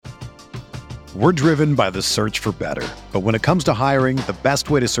We're driven by the search for better. But when it comes to hiring, the best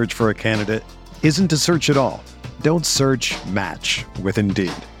way to search for a candidate isn't to search at all. Don't search, match with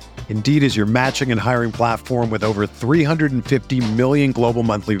Indeed. Indeed is your matching and hiring platform with over 350 million global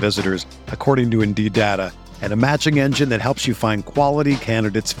monthly visitors, according to Indeed data, and a matching engine that helps you find quality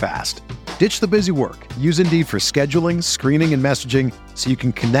candidates fast. Ditch the busy work. Use Indeed for scheduling, screening, and messaging so you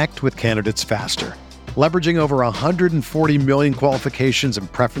can connect with candidates faster. Leveraging over 140 million qualifications and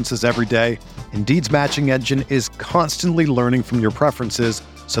preferences every day, Indeed's matching engine is constantly learning from your preferences,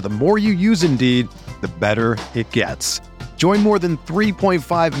 so the more you use Indeed, the better it gets. Join more than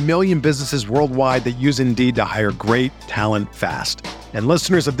 3.5 million businesses worldwide that use Indeed to hire great talent fast. And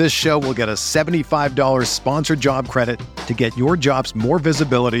listeners of this show will get a $75 sponsored job credit to get your jobs more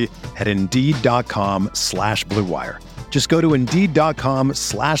visibility at Indeed.com/Blue Wire. Just go to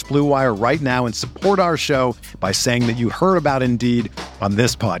Indeed.com/Blue Wire right now and support our show by saying that you heard about Indeed on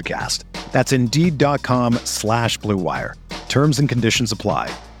this podcast. That's Indeed.com/Blue Wire. Terms and conditions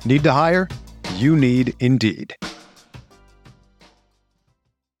apply. Need to hire? You need Indeed.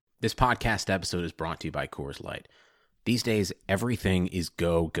 This podcast episode is brought to you by Coors Light. These days, everything is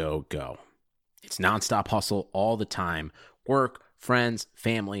go, go, go. It's nonstop hustle all the time. Work, friends,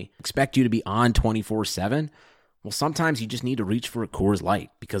 family, expect you to be on 24/7. Well, sometimes you just need to reach for a Coors Light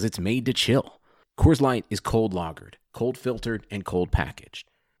because it's made to chill. Coors Light is cold lagered, cold filtered, and cold packaged.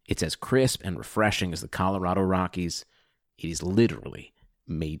 It's as crisp and refreshing as the Colorado Rockies. It is literally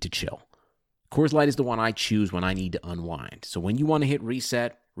made to chill. Coors Light is the one I choose when I need to unwind. So when you want to hit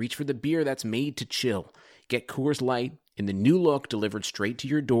reset, reach for the beer that's made to chill. Get Coors Light in the new look delivered straight to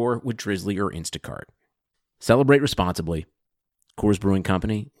your door with Drizzly or Instacart. Celebrate responsibly. Coors Brewing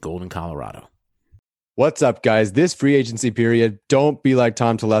Company, Golden, Colorado. What's up, guys? This free agency period, don't be like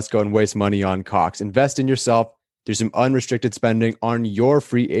Tom Telesco and waste money on Cox. Invest in yourself. There's some unrestricted spending on your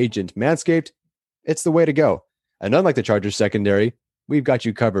free agent. Manscaped, it's the way to go. And unlike the Chargers secondary, we've got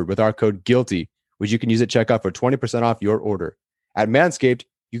you covered with our code GUILTY, which you can use at checkout for 20% off your order. At Manscaped,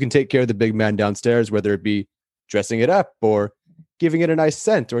 you can take care of the big man downstairs, whether it be dressing it up or giving it a nice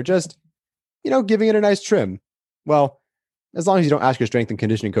scent or just, giving it a nice trim. Well, as long as you don't ask your strength and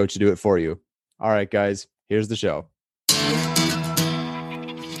conditioning coach to do it for you. All right, guys, here's the show.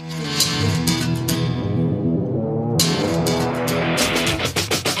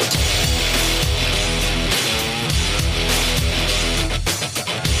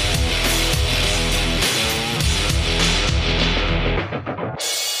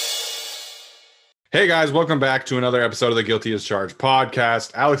 Hey guys, welcome back to another episode of the Guilty as Charged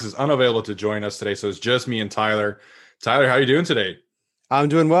podcast. Alex is unavailable to join us today, so it's just me and Tyler. Tyler, how are you doing today? I'm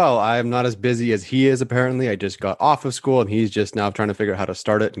doing well. I'm not as busy as he is, apparently. I just got off of school, and he's just now trying to figure out how to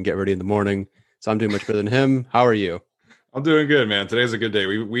start it and get ready in the morning. So I'm doing much better than him. How are you? I'm doing good, man. Today's a good day.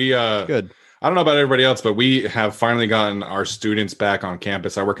 We Good. I don't know about everybody else, but we have finally gotten our students back on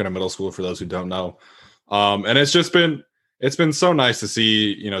campus. I work in a middle school, for those who don't know. And it's been so nice to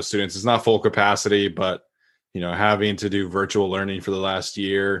see, students. It's not full capacity, but, having to do virtual learning for the last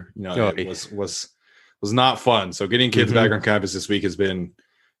year, it was not fun. So getting kids back on campus this week has been,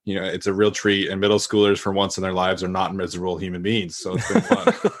 it's a real treat. And middle schoolers for once in their lives are not miserable human beings. So it's been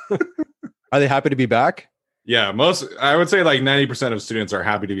fun. Are they happy to be back? Yeah, I would say like 90% of students are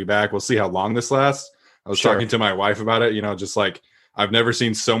happy to be back. We'll see how long this lasts. I was talking to my wife about it, just like, I've never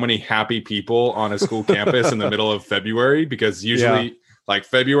seen so many happy people on a school campus in the middle of February, because usually like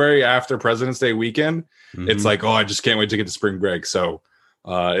February after President's Day weekend, it's like, oh, I just can't wait to get to spring break. So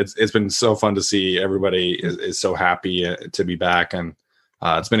it's been so fun to see everybody is so happy to be back. And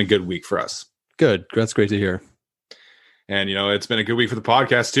it's been a good week for us. Good. That's great to hear. And, it's been a good week for the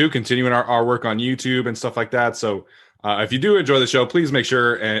podcast too, continuing our work on YouTube and stuff like that. So if you do enjoy the show, please make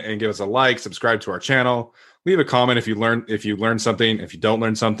sure and give us a like, subscribe to our channel. Leave a comment if you learn something. If you don't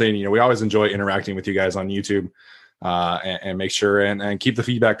learn something, we always enjoy interacting with you guys on YouTube, and make sure and keep the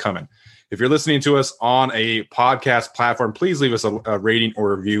feedback coming. If you're listening to us on a podcast platform, please leave us a rating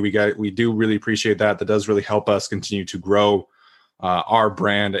or review. We do really appreciate that. That does really help us continue to grow our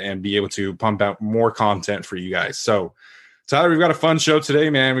brand and be able to pump out more content for you guys. So, Tyler, we've got a fun show today,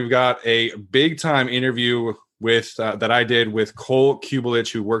 man. We've got a big time interview with that I did with Cole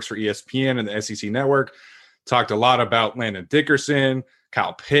Cubelic, who works for ESPN and the SEC Network. Talked a lot about Landon Dickerson,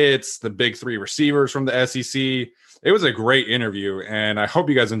 Kyle Pitts, the big three receivers from the SEC. It was a great interview, and I hope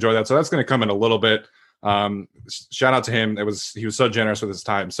you guys enjoy that. So that's going to come in a little bit. Shout out to him. He was so generous with his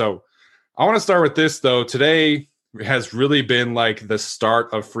time. So I want to start with this, though. Today has really been like the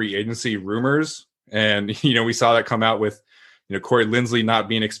start of free agency rumors. And, we saw that come out with, Corey Linsley not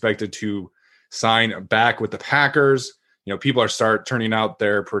being expected to sign back with the Packers. people are start turning out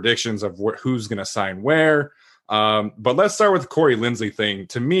their predictions of who's going to sign where. But let's start with the Corey Linsley thing.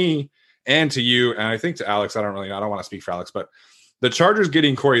 To me and to you, and I think to Alex, I don't want to speak for Alex, but the Chargers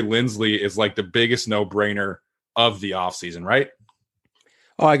getting Corey Linsley is like the biggest no-brainer of the offseason, right?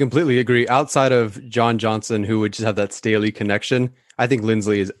 Oh, I completely agree. Outside of John Johnson, who would just have that Staley connection, I think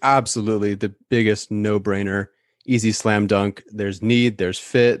Linsley is absolutely the biggest no-brainer. Easy slam dunk. There's need, there's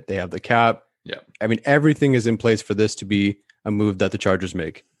fit, they have the cap. Yeah. I mean, everything is in place for this to be a move that the Chargers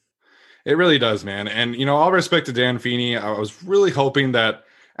make. It really does, man. And, all respect to Dan Feeney, I was really hoping that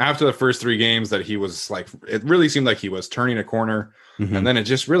after the first 3 games that he was like, it really seemed like he was turning a corner. Mm-hmm. And then it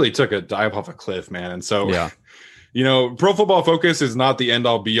just really took a dive off a cliff, man. And so, yeah. Pro Football Focus is not the end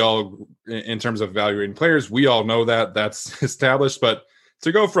all be all in terms of evaluating players. We all know that that's established, but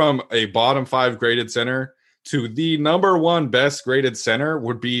to go from a bottom 5 graded center to the number 1 best graded center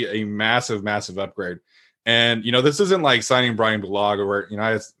would be a massive, massive upgrade. And, this isn't like signing Brian Bulaga where,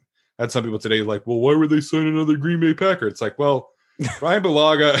 I had some people today like, well, why were they signing another Green Bay Packer? It's like, well, Brian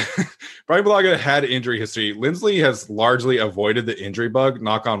Bulaga had injury history. Linsley has largely avoided the injury bug,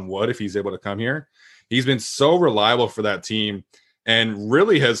 knock on wood, if he's able to come here. He's been so reliable for that team and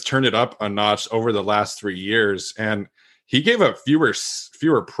really has turned it up a notch over the last 3 years. And he gave up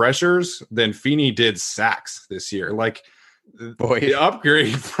fewer pressures than Feeney did sacks this year. Like, the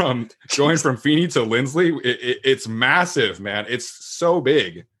upgrade from going from Feeney to Linsley, it's massive, man. It's so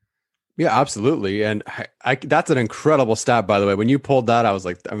big. Yeah, absolutely. And that's an incredible stat, by the way. When you pulled that, I was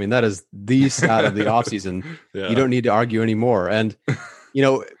like, I mean, that is the stat of the offseason. Yeah. You don't need to argue anymore. And,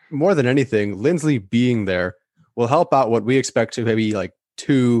 more than anything, Linsley being there will help out what we expect to maybe like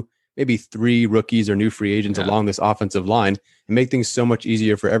 2, maybe 3 rookies or new free agents along this offensive line and make things so much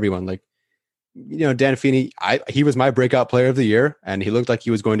easier for everyone. Like, Dan Feeney, he was my breakout player of the year, and he looked like he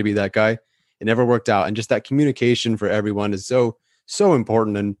was going to be that guy. It never worked out. And just that communication for everyone is so, so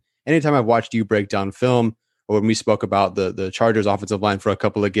important. And anytime I've watched you break down film, or when we spoke about the Chargers offensive line for a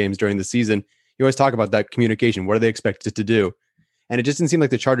couple of games during the season, you always talk about that communication. What are they expected to do? And it just didn't seem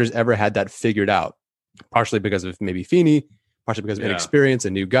like the Chargers ever had that figured out, partially because of maybe Feeney, partially because of inexperience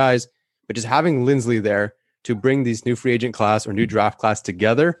and new guys, but just having Linsley there to bring these new free agent class or new draft class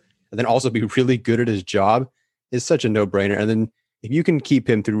together and then also be really good at his job is such a no-brainer. And then if you can keep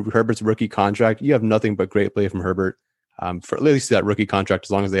him through Herbert's rookie contract, you have nothing but great play from Herbert for at least that rookie contract,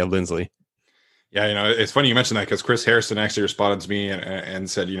 as long as they have Linsley. Yeah, it's funny you mentioned that because Chris Harrison actually responded to me and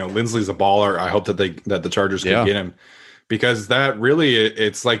said, Linsley's a baller. I hope that the Chargers can get him. Because that really,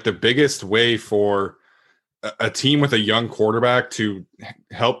 it's like the biggest way for a team with a young quarterback to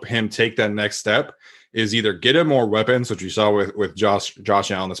help him take that next step is either get him more weapons, which we saw with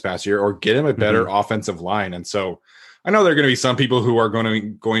Josh Allen this past year, or get him a better offensive line. And so I know there are going to be some people who are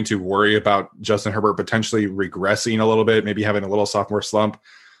going to worry about Justin Herbert potentially regressing a little bit, maybe having a little sophomore slump.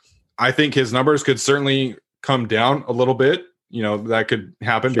 I think his numbers could certainly come down a little bit. That could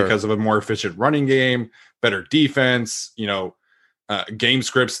happen because of a more efficient running game, better defense, game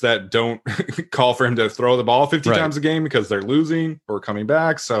scripts that don't call for him to throw the ball 50 times a game because they're losing or coming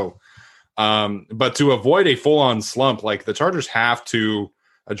back. So, but to avoid a full-on slump, like the Chargers have to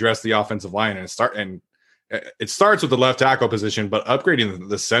address the offensive line and it starts with the left tackle position, but upgrading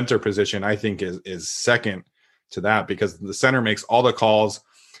the center position, I think is second to that because the center makes all the calls.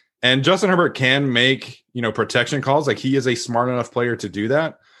 And Justin Herbert can make, protection calls. Like he is a smart enough player to do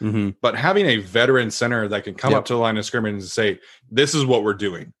that. Mm-hmm. But having a veteran center that can come up to the line of scrimmage and say, this is what we're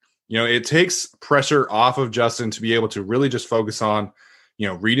doing. It takes pressure off of Justin to be able to really just focus on,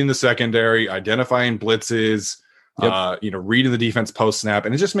 reading the secondary, identifying blitzes, reading the defense post snap.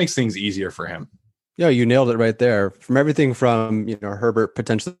 And it just makes things easier for him. Yeah, you nailed it right there. From everything from, Herbert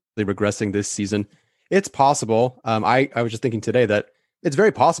potentially regressing this season, it's possible. I was just thinking today that it's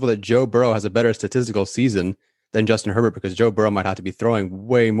very possible that Joe Burrow has a better statistical season than Justin Herbert because Joe Burrow might have to be throwing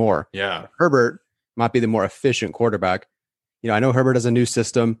way more. Yeah. Herbert might be the more efficient quarterback. I know Herbert has a new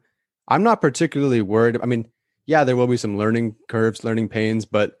system. I'm not particularly worried. I mean, yeah, there will be some learning curves, learning pains,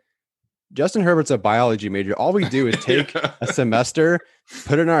 but Justin Herbert's a biology major. All we do is take a semester,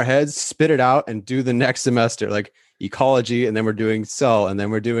 put it in our heads, spit it out, and do the next semester, like ecology, and then we're doing cell, and then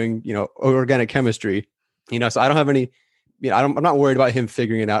we're doing, organic chemistry. So I don't have any, I'm not worried about him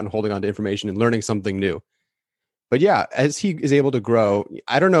figuring it out and holding on to information and learning something new. But yeah, as he is able to grow,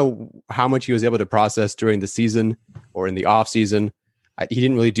 I don't know how much he was able to process during the season or in the off season. He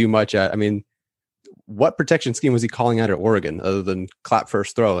didn't really do much what protection scheme was he calling out at Oregon other than clap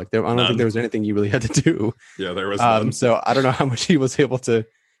first throw? Like I don't think there was anything you really had to do. Yeah, there was none. So I don't know how much he was able to,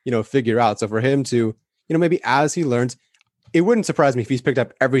 figure out. So for him to, maybe as he learns, it wouldn't surprise me if he's picked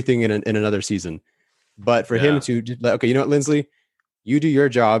up everything in another season. But for him to just okay, you know what, Lindsley, you do your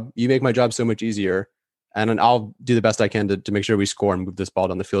job. You make my job so much easier. And then I'll do the best I can to make sure we score and move this ball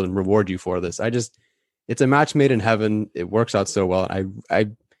down the field and reward you for this. It's a match made in heaven. It works out so well.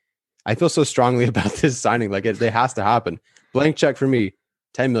 I feel so strongly about this signing. Like it has to happen. Blank check for me,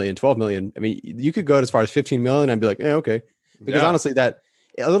 10 million, 12 million. I mean, you could go as far as 15 million and be like, yeah, okay. Because honestly, that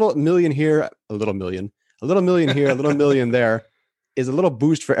a little million here, a little million here, a little million there is a little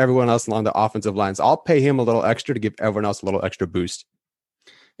boost for everyone else along the offensive lines. So I'll pay him a little extra to give everyone else a little extra boost.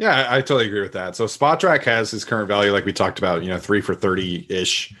 Yeah, I totally agree with that. So Spot Track has his current value, like we talked about, 3 for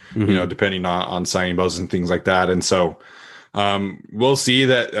 30-ish, depending on signing bonuses and things like that. And so we'll see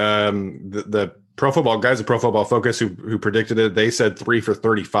that the Pro Football guys at Pro Football Focus who predicted it, they said 3 for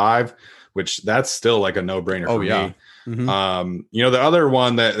 35, which that's still like a no-brainer for me. The other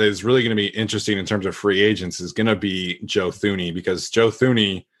one that is really going to be interesting in terms of free agents is going to be Joe Thuney, because Joe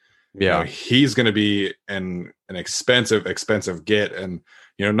Thuney, he's going to be an expensive get. And,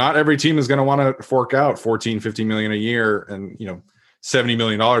 not every team is going to want to fork out 14, 15 million a year and, $70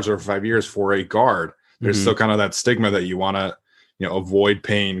 million over 5 years for a guard. There's still kind of that stigma that you want to, avoid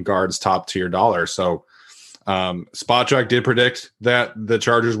paying guards top tier dollar. So Spot Track did predict that the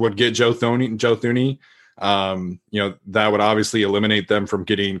Chargers would get Joe Thuney. That would obviously eliminate them from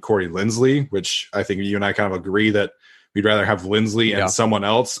getting Corey Lindsley, which I think you and I kind of agree that we'd rather have Lindsley and someone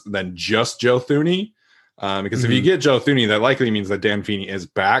else than just Joe Thuney. Because if you get Joe Thuney, that likely means that Dan Feeney is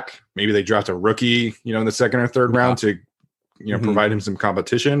back. Maybe they draft a rookie, in the second or third round to, provide him some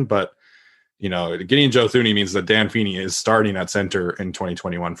competition. But, getting Joe Thuney means that Dan Feeney is starting at center in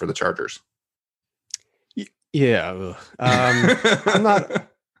 2021 for the Chargers. Yeah. I'm not.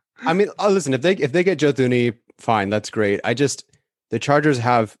 I mean, listen, if they get Joe Thuney, fine, that's great. The Chargers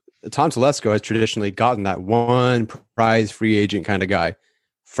have Tom Telesco has traditionally gotten that one prize free agent kind of guy.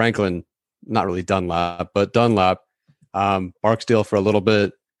 Franklin, not really Dunlap, but Dunlap, Barksdale for a little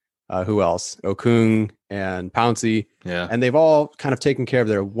bit. Who else? Okung and Pouncey. Yeah. And they've all kind of taken care of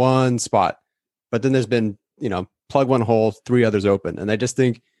their one spot. But then there's been, plug one hole, 3 others open. And I just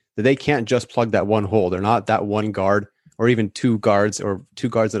think that they can't just plug that one hole. They're not that one guard or even 2 guards or 2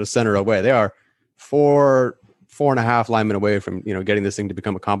 guards at a center away. They are 4.5 linemen away from, getting this thing to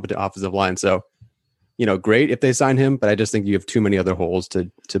become a competent offensive line. So, great if they sign him, but I just think you have too many other holes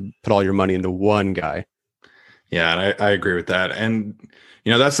to put all your money into one guy. Yeah, and I agree with that. And,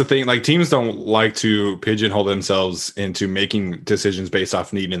 that's the thing. Like, teams don't like to pigeonhole themselves into making decisions based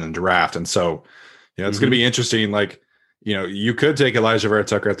off need in the draft. And so, it's going to be interesting. Like, you could take Elijah Vera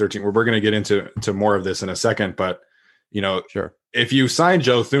Tucker at 13. We're going to get into more of this in a second. But, sure, if you sign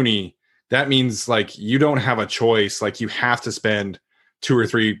Joe Thuney, that means like you don't have a choice. Like, you have to spend 2 or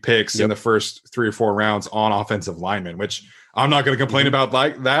 3 picks in the first 3 or 4 rounds on offensive linemen, which I'm not going to complain about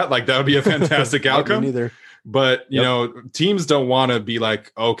like that. Like, that would be a fantastic outcome. Either. But, teams don't want to be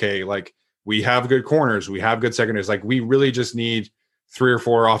like, okay, like we have good corners, we have good secondaries. Like, we really just need 3 or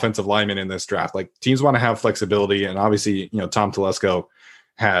 4 offensive linemen in this draft. Like, teams want to have flexibility. And obviously, Tom Telesco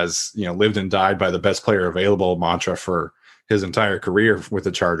has, lived and died by the best player available mantra for his entire career with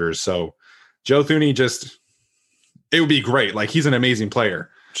the Chargers. So Joe Thuney it would be great. Like, he's an amazing player.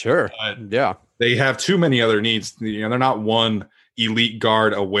 Sure. Yeah. They have too many other needs. They're not one elite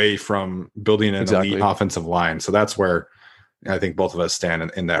guard away from building an elite offensive line. So that's where I think both of us stand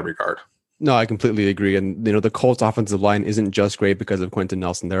in that regard. No, I completely agree. And, the Colts offensive line isn't just great because of Quentin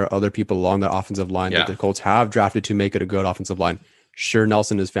Nelson. There are other people along that offensive line that the Colts have drafted to make it a good offensive line. Sure,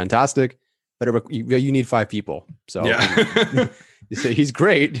 Nelson is fantastic, but you need 5 people. So he's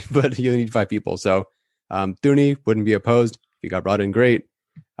great, but you need 5 people. So Thuney wouldn't be opposed. If he got brought in, great.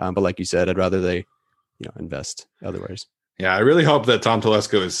 But like you said, I'd rather they, invest otherwise. Yeah, I really hope that Tom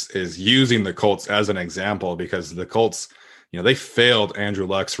Telesco is using the Colts as an example, because the Colts, they failed Andrew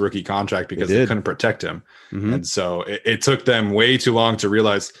Luck's rookie contract because they couldn't protect him. And so it took them way too long to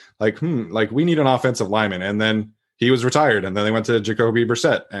realize like we need an offensive lineman. And then he was retired, and then they went to Jacoby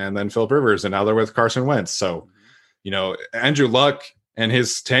Brissett and then Philip Rivers, and now they're with Carson Wentz. So, Andrew Luck and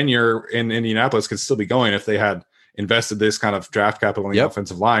his tenure in Indianapolis could still be going if they had invested this kind of draft capital in the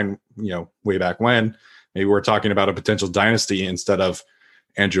offensive line, way back when. Maybe we're talking about a potential dynasty instead of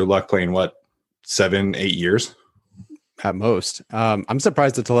Andrew Luck playing 7-8 years at most. I'm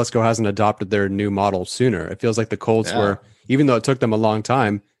surprised that Telesco hasn't adopted their new model sooner. It feels like the Colts were, even though it took them a long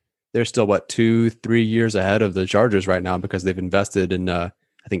time, they're still 2-3 years ahead of the Chargers right now, because they've invested in I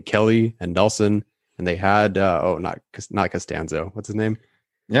think Kelly and Nelson, and they had not Costanzo. What's his name?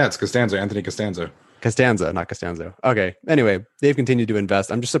 Yeah, it's Costanzo, Anthony Costanzo. Costanza, not Costanzo. Okay. Anyway, they've continued to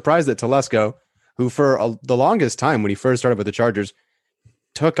invest. I'm just surprised that Telesco, who for the longest time when he first started with the Chargers,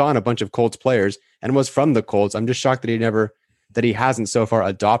 took on a bunch of Colts players and was from the Colts. I'm just shocked that he hasn't so far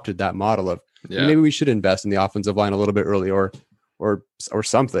adopted that model of maybe we should invest in the offensive line a little bit early or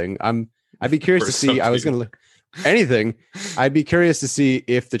something. I'd be curious to see. Something. I was going to look anything. I'd be curious to see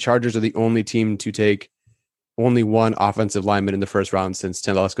if the Chargers are the only team to take only one offensive lineman in the first round since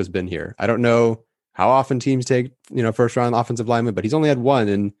Telesco's been here. I don't know how often teams take, first round offensive lineman, but he's only had one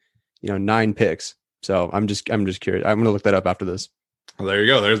in, 9 picks. So I'm just curious. I'm going to look that up after this. Well, there you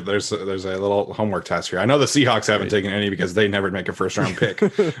go. There's a little homework task here. I know the Seahawks haven't taken any because they never make a first round pick. No,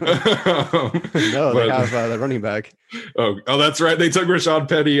 they have the running back. Oh, that's right. They took Rashad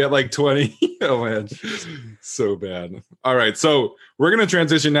Penny at like 20. Oh man, so bad. All right, so we're gonna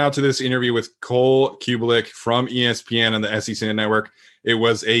transition now to this interview with Cole Cubelic from ESPN and the SEC Network. It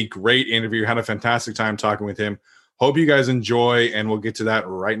was a great interview. Had a fantastic time talking with him. Hope you guys enjoy, and we'll get to that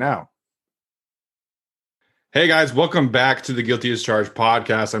right now. Hey guys, welcome back to the Guilty as Charged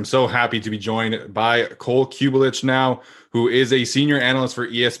podcast. I'm so happy to be joined by Cole Cubelic now, who is a senior analyst for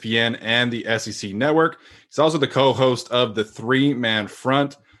ESPN and the SEC Network. He's also the co-host of the 3-Man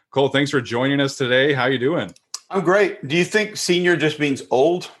Front. Cole, thanks for joining us today. How you doing? I'm great. Do you think senior just means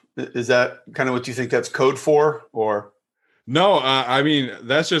old? Is that kind of what you think that's code for, or? No, I mean,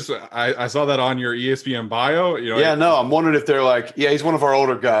 that's just, I saw that on your ESPN bio. I'm wondering if they're like, he's one of our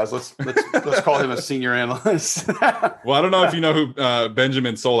older guys. Let's call him a senior analyst. Well, I don't know if you know who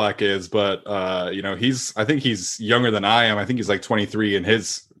Benjamin Solak is, but I think he's younger than I am. I think he's like 23, and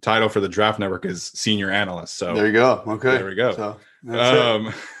his title for the Draft Network is senior analyst. So there you go. Okay, there we go.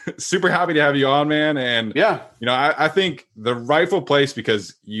 So super happy to have you on, man. And I think the rightful place,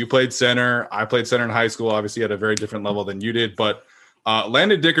 because you played center, I played center in high school, obviously at a very different level than you did, but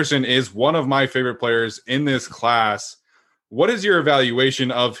Landon Dickerson is one of my favorite players in this class. What is your evaluation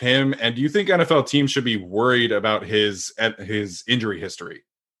of him, and do you think NFL teams should be worried about his injury history?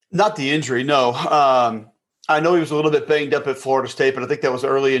 Not the injury, no. I know he was a little bit banged up at Florida State, but I think that was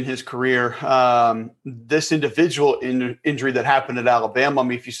early in his career. This individual injury that happened at Alabama, I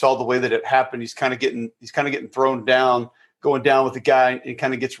mean, if you saw the way that it happened, he's kind of getting thrown down, going down with the guy, and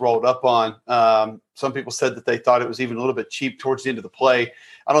kind of gets rolled up on. Some people said that they thought it was even a little bit cheap towards the end of the play.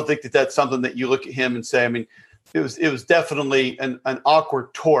 I don't think that that's something that you look at him and say, I mean, it was definitely an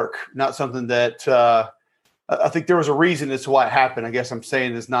awkward torque, not something that I think there was a reason as to why it happened. I guess I'm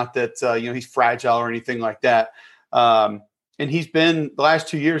saying is not that, he's fragile or anything like that. And he's been, the last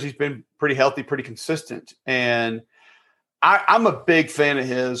 2 years, he's been pretty healthy, pretty consistent. And I'm a big fan of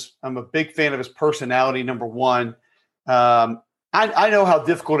his. I'm a big fan of his personality, number one. I know how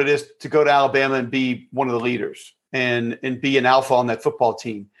difficult it is to go to Alabama and be one of the leaders and be an alpha on that football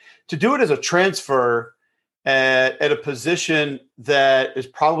team. To do it as a transfer at a position that is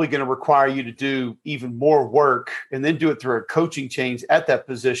probably going to require you to do even more work and then do it through a coaching change at that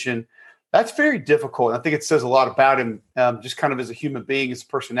position, that's very difficult. I think it says a lot about him, just kind of as a human being, his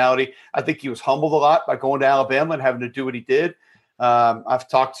personality. I think he was humbled a lot by going to Alabama and having to do what he did. I've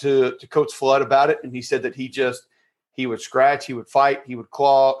talked to Coach Flood about it, and he said that he would scratch, he would fight, he would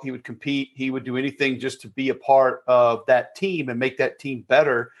claw, he would compete, he would do anything just to be a part of that team and make that team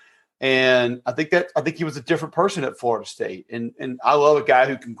better. And I think he was a different person at Florida State. And I love a guy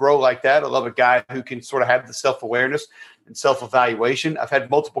who can grow like that. I love a guy who can sort of have the self-awareness and self-evaluation. I've had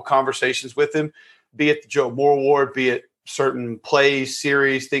multiple conversations with him, be it the Joe Moore Award, be it certain plays,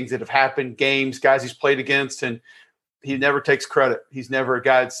 series, things that have happened, games, guys he's played against, and he never takes credit. He's never a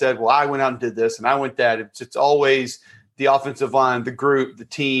guy that said, well, I went out and did this and I went that. It's always the offensive line, the group, the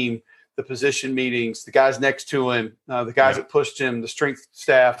team, the position meetings, the guys next to him, the guys that pushed him, the strength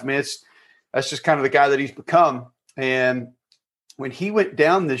staff. I mean, that's just kind of the guy that he's become. And when he went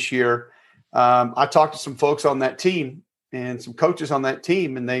down this year, I talked to some folks on that team and some coaches on that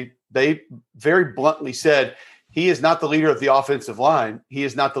team, and they very bluntly said, he is not the leader of the offensive line. He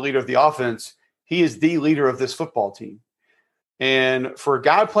is not the leader of the offense. He is the leader of this football team. And for a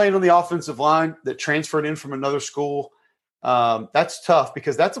guy playing on the offensive line that transferred in from another school, that's tough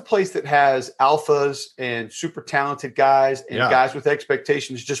because that's a place that has alphas and super talented guys and guys with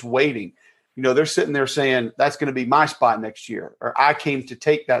expectations just waiting. They're sitting there saying, that's going to be my spot next year, or I came to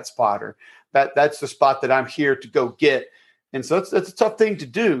take that spot, or that's the spot that I'm here to go get. And so that's a tough thing to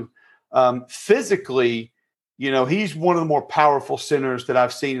do. Physically, he's one of the more powerful centers that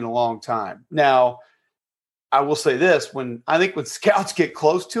I've seen in a long time. Now, I will say this, when scouts get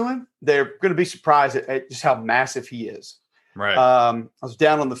close to him, they're going to be surprised at just how massive he is. Right. I was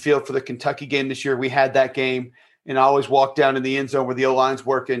down on the field for the Kentucky game this year. We had that game, and I always walked down in the end zone where the O-line's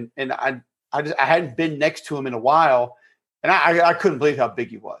working, and I hadn't been next to him in a while, and I couldn't believe how big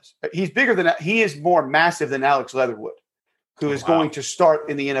he was. He is more massive than Alex Leatherwood. who is going to start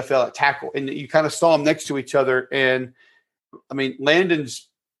in the NFL at tackle. And you kind of saw them next to each other. And I mean, Landon's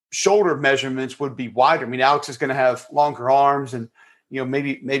shoulder measurements would be wider. I mean, Alex is going to have longer arms and,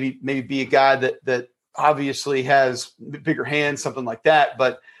 maybe be a guy that obviously has bigger hands, something like that.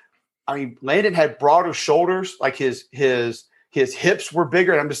 But I mean, Landon had broader shoulders, like his hips were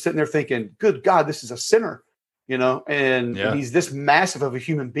bigger. And I'm just sitting there thinking, good God, this is a center, and he's this massive of a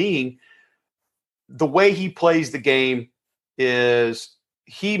human being. The way he plays the game is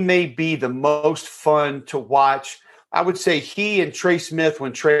he may be the most fun to watch. I would say he and Trey Smith,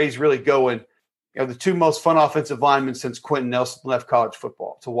 when Trey's really going, are the two most fun offensive linemen since Quentin Nelson left college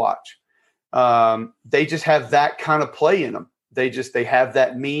football to watch. They just have that kind of play in them. They have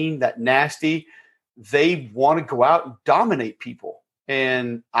that mean, that nasty. They want to go out and dominate people.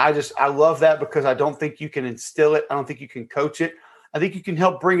 And I love that because I don't think you can instill it. I don't think you can coach it. I think you can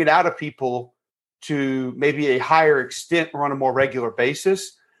help bring it out of people to maybe a higher extent or on a more regular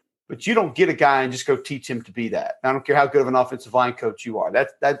basis, but you don't get a guy and just go teach him to be that. I don't care how good of an offensive line coach you are.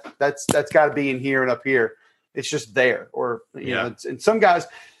 That's got to be in here and up here. It's just there. Or, and some guys,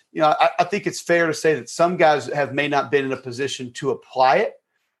 I think it's fair to say that some guys may not been in a position to apply it.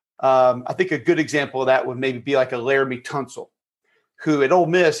 I think a good example of that would maybe be like a Laramie Tunsil, who at Ole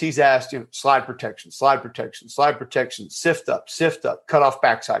Miss, he's asked, slide protection, sift up, cut off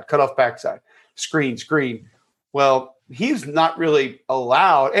backside, screen. Well, he's not really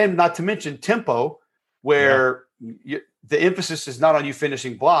allowed, and not to mention tempo, where the emphasis is not on you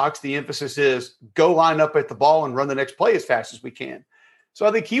finishing blocks. The emphasis is go line up at the ball and run the next play as fast as we can. So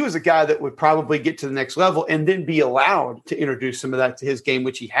I think he was a guy that would probably get to the next level and then be allowed to introduce some of that to his game,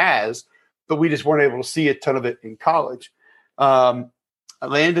 which he has, but we just weren't able to see a ton of it in college.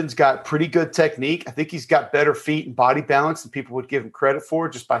 Landon's got pretty good technique. I think he's got better feet and body balance than people would give him credit for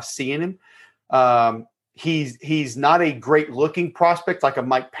just by seeing him. He's not a great looking prospect like a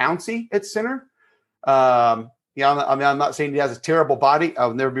Mike Pouncey at center. I'm not saying he has a terrible body.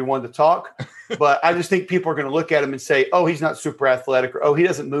 I'll never be one to talk, but I just think people are going to look at him and say, oh, he's not super athletic, or, oh, he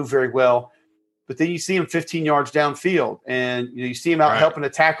doesn't move very well. But then you see him 15 yards downfield and you see him out helping a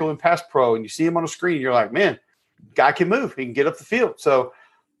tackle in pass pro, and you see him on a screen. You're like, man, guy can move. He can get up the field. So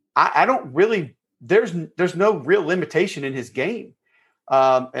I don't really, there's no real limitation in his game.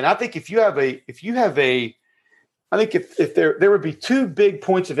 And I think if there would be two big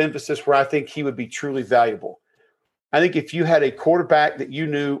points of emphasis where I think he would be truly valuable. I think if you had a quarterback that you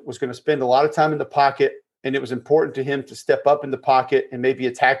knew was going to spend a lot of time in the pocket, and it was important to him to step up in the pocket and maybe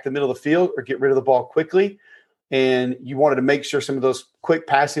attack the middle of the field or get rid of the ball quickly, and you wanted to make sure some of those quick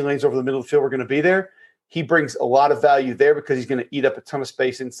passing lanes over the middle of the field were going to be there, he brings a lot of value there because he's going to eat up a ton of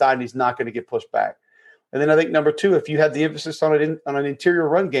space inside and he's not going to get pushed back. And then I think number two, if you have the emphasis on an interior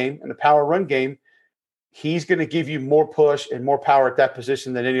run game and a power run game, he's going to give you more push and more power at that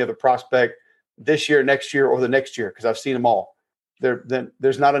position than any other prospect this year, next year, or the next year, because I've seen them all.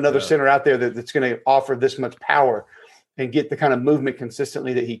 There's not another center out there that's going to offer this much power and get the kind of movement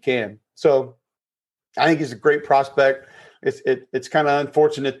consistently that he can. So I think he's a great prospect. It's kind of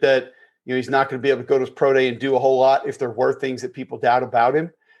unfortunate that he's not going to be able to go to his pro day and do a whole lot if there were things that people doubt about him.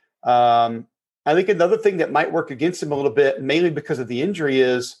 I think another thing that might work against him a little bit, mainly because of the injury,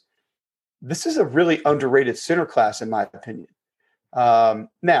 is this is a really underrated center class, in my opinion.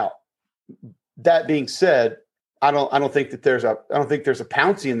 Now, that being said, I don't think there's a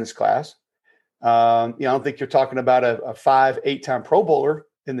Pouncey in this class. I don't think you're talking about a 5-8-time Pro Bowler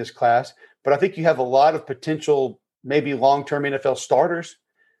in this class, but I think you have a lot of potential, maybe long-term NFL starters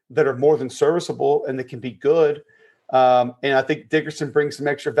that are more than serviceable and that can be good. And I think Dickerson brings some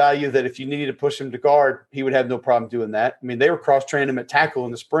extra value that if you needed to push him to guard, he would have no problem doing that. I mean, they were cross-training him at tackle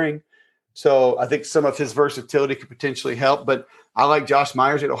in the spring. So I think some of his versatility could potentially help. But I like Josh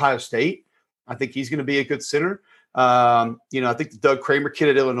Myers at Ohio State. I think he's going to be a good center. I think the Doug Kramer kid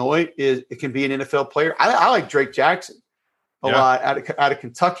at Illinois can be an NFL player. I like Drake Jackson a lot out of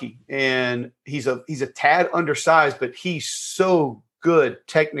Kentucky. And he's a tad undersized, but he's so good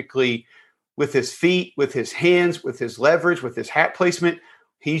technically with his feet, with his hands, with his leverage, with his hat placement.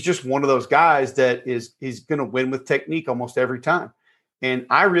 He's just one of those guys that he's going to win with technique almost every time. And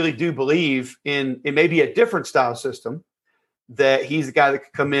I really do believe in maybe a different style system that he's the guy that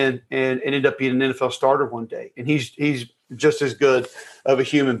could come in and end up being an NFL starter one day. And he's just as good of a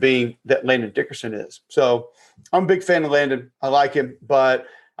human being that Landon Dickerson is. So I'm a big fan of Landon. I like him, but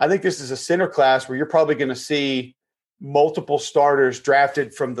I think this is a center class where you're probably going to see multiple starters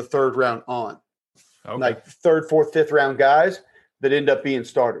drafted from the third round on. Okay. Like third, fourth, fifth round guys that end up being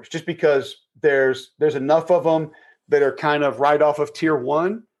starters, just because there's enough of them that are kind of right off of tier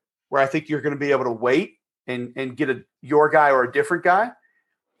one where I think you're going to be able to wait and get your guy or a different guy.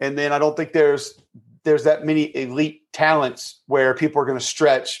 And then I don't think there's that many elite talents where people are going to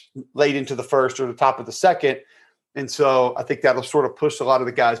stretch late into the first or the top of the second. And so I think that'll sort of push a lot of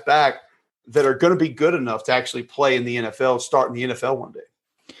the guys back that are going to be good enough to actually play in the NFL, start in the NFL one day.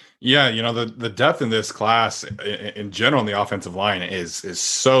 Yeah, you know, the depth in this class in general in the offensive line is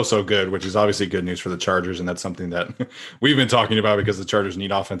so good, which is obviously good news for the Chargers, and that's something that we've been talking about because the Chargers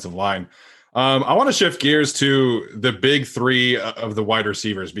need offensive line. I want to shift gears to the big three of the wide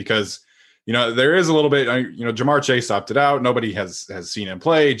receivers because, you know, there is a little bit, you know, Jamar Chase opted out. Nobody has seen him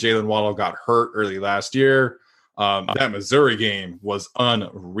play. Jalen Waddle got hurt early last year. That Missouri game was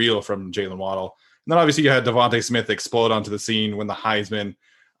unreal from Jalen Waddle. And then obviously you had Devontae Smith explode onto the scene, win the Heisman.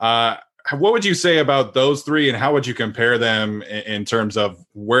 What would you say about those three, and how would you compare them in terms of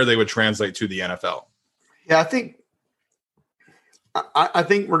where they would translate to the NFL? Yeah, I think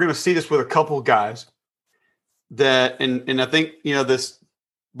we're going to see this with a couple of guys that, and I think, you know,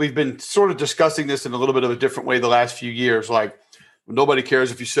 we've been sort of discussing this in a little bit of a different way the last few years. Like, nobody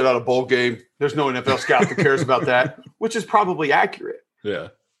cares if you sit out a bowl game. There's no NFL scout that cares about that, which is probably accurate. Yeah.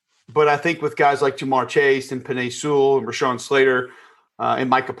 But I think with guys like Jamar Chase and Penei Sewell and Rashawn Slater and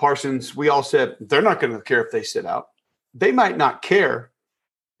Micah Parsons, we all said they're not going to care if they sit out. They might not care,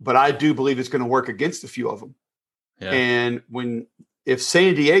 but I do believe it's going to work against a few of them. Yeah. And if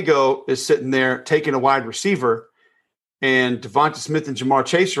San Diego is sitting there taking a wide receiver and Devonta Smith and Jamar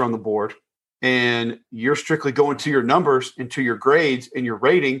Chase are on the board, and you're strictly going to your numbers and to your grades and your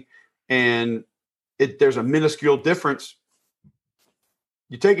rating, and there's a minuscule difference,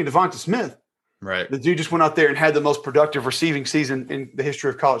 you're taking Devonta Smith. Right. The dude just went out there and had the most productive receiving season in the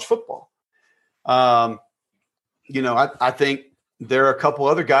history of college football. You know, I think there are a couple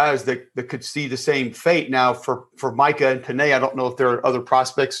other guys that could see the same fate. Now, for Micah and Penei, I don't know if there are other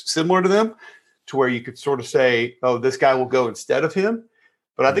prospects similar to them to where you could sort of say, oh, this guy will go instead of him.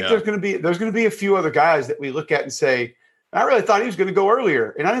 But I think there's going to be a few other guys that we look at and say, I really thought he was going to go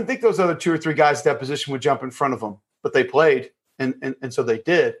earlier. And I didn't think those other two or three guys at that position would jump in front of him, but they played. And so they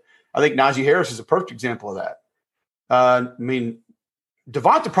did. I think Najee Harris is a perfect example of that. I mean,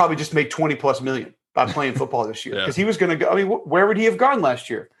 Devonta probably just made $20+ million by playing football this year because he was going to go. I mean, where would he have gone last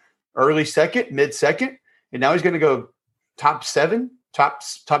year? Early second, mid second, and now he's going to go top 7, top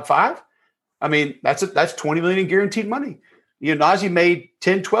 5. I mean, that's $20 million in guaranteed money. You know, Najee made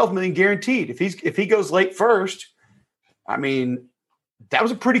 $10-12 million guaranteed. If he goes late first, I mean, that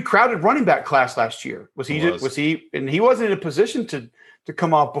was a pretty crowded running back class last year. Was he? And he wasn't in a position to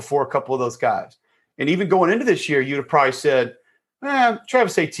come off before a couple of those guys. And even going into this year, you'd have probably said,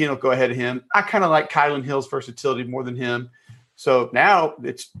 Travis Etienne will go ahead of him. I kind of like Kylan Hill's versatility more than him. So now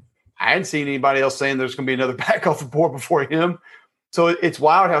I hadn't seen anybody else saying there's going to be another back off the board before him. So it's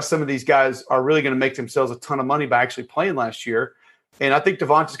wild how some of these guys are really going to make themselves a ton of money by actually playing last year. And I think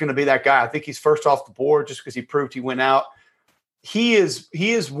Devonta's going to be that guy. I think he's first off the board just because he proved he went out. He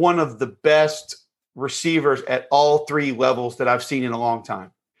is one of the best receivers at all three levels that I've seen in a long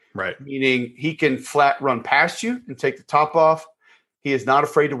time. Right. Meaning he can flat run past you and take the top off. He is not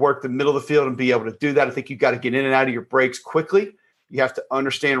afraid to work the middle of the field and be able to do that. I think you've got to get in and out of your breaks quickly. You have to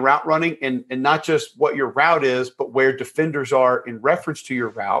understand route running and not just what your route is, but where defenders are in reference to your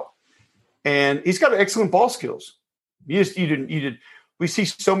route. And he's got excellent ball skills. We see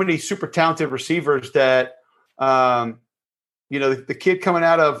so many super talented receivers that, you know, the kid coming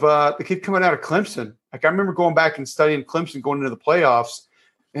out of Clemson. Like I remember going back and studying Clemson going into the playoffs,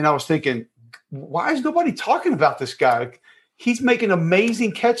 and I was thinking, why is nobody talking about this guy? Like, he's making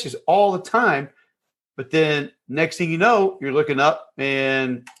amazing catches all the time. But then next thing you know, you're looking up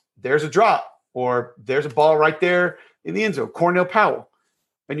and there's a drop or there's a ball right there in the end zone, Cornell Powell.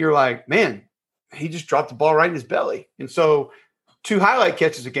 And you're like, man, he just dropped the ball right in his belly. And so 2 highlight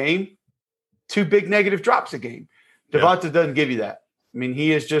catches a game, 2 big negative drops a game. Devonta doesn't give you that. I mean,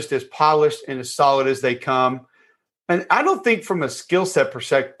 he is just as polished and as solid as they come. And I don't think from a skill set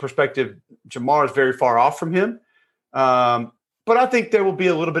perspective, Jamar is very far off from him. But I think there will be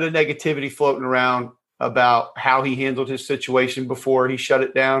a little bit of negativity floating around about how he handled his situation before he shut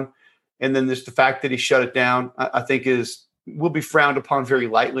it down. And then there's the fact that he shut it down, I think will be frowned upon very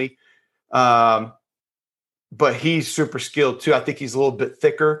lightly. But he's super skilled too. I think he's a little bit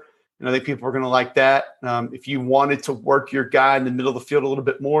thicker. And I think people are going to like that. If you wanted to work your guy in the middle of the field a little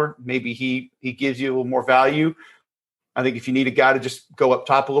bit more, maybe he gives you a little more value. I think if you need a guy to just go up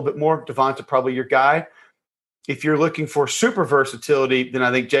top a little bit more, Devonta probably your guy. If you're looking for super versatility, then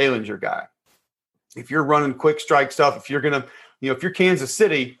I think Jalen's your guy. If you're running quick strike stuff, if you're going to, if you're Kansas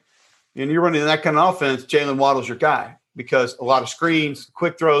City and you're running that kind of offense, Jalen Waddle's your guy because a lot of screens,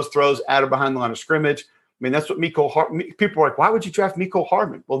 quick throws out of behind the line of scrimmage. mean, that's what people are like, why would you draft Mecole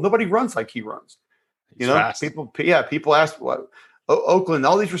Hardman? Well, nobody runs like he runs. He's fast. People ask, what Oakland,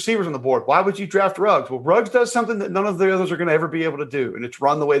 all these receivers on the board, why would you draft Ruggs? Well, Ruggs does something that none of the others are going to ever be able to do, and it's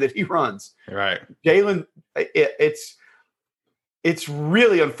run the way that he runs. Right. Jalen, it's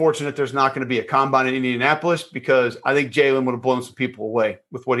really unfortunate there's not going to be a combine in Indianapolis, because I think Jalen would have blown some people away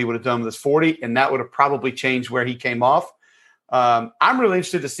with what he would have done with his 40, and that would have probably changed where he came off. I'm really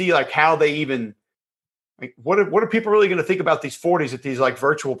interested to see like how they even what are people really going to think about these 40s at these like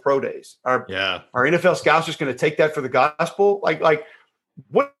virtual pro days? Are NFL scouts just going to take that for the gospel? Like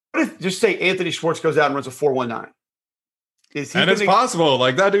what if just say Anthony Schwartz goes out and runs a 4.19? It's possible.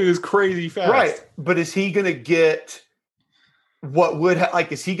 Like that dude is crazy fast. Right. But is he going to get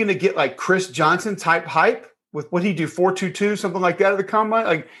is he going to get like Chris Johnson type hype with what he do 4.22, something like that at the combine?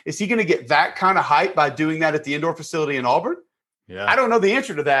 Like, is he going to get that kind of hype by doing that at the indoor facility in Auburn? Yeah. I don't know the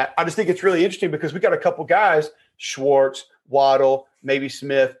answer to that. I just think it's really interesting because we got a couple guys, Schwartz, Waddle, maybe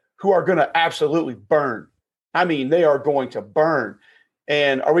Smith, who are going to absolutely burn. I mean, they are going to burn.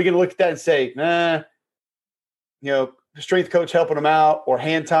 And are we going to look at that and say, nah, strength coach helping them out or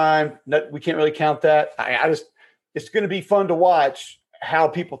hand time? No, we can't really count that. It's going to be fun to watch how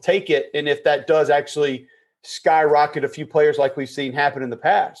people take it. And if that does actually skyrocket a few players like we've seen happen in the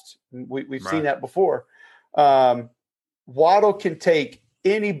past, we've seen that before. Waddle can take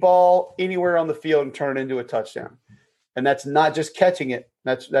any ball anywhere on the field and turn it into a touchdown. And that's not just catching it.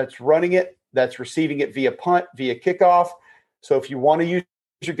 That's running it. That's receiving it via punt, via kickoff. So if you want to use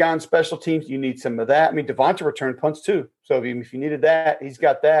your guy on special teams, you need some of that. I mean, Devonta returned punts too. So if you needed that, he's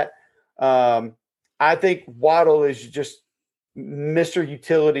got that. I think Waddle is just Mr.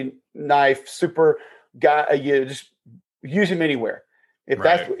 Utility Knife, super guy. You just use him anywhere.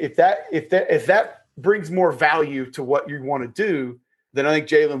 If that brings more value to what you want to do, then I think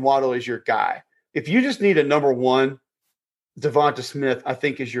Jalen Waddle is your guy. If you just need a number one, Devonta Smith, I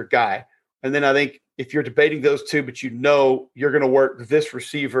think, is your guy. And then I think if you're debating those two, but you're going to work this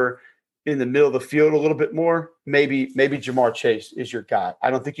receiver in the middle of the field a little bit more, maybe Jamar Chase is your guy. I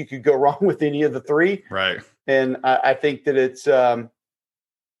don't think you could go wrong with any of the three. Right. And I think that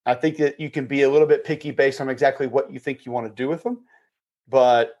I think that you can be a little bit picky based on exactly what you think you want to do with them.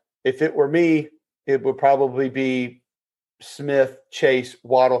 But if it were me, it would probably be Smith, Chase,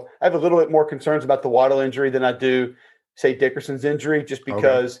 Waddle. I have a little bit more concerns about the Waddle injury than I do, say, Dickerson's injury, just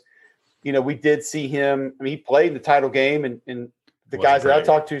because, we did see him. I mean, he played in the title game, and the guys that I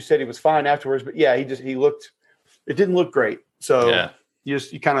talked to said he was fine afterwards. But, yeah, it didn't look great. So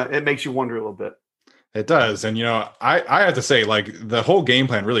it makes you wonder a little bit. It does. And, I have to say, like, the whole game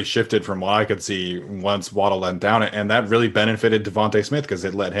plan really shifted from what I could see once Waddle went down. And that really benefited Devontae Smith because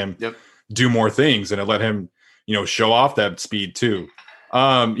it let him do more things, and it let him, show off that speed too.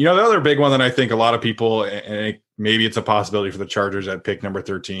 The other big one that I think a lot of people, and maybe it's a possibility for the Chargers at pick number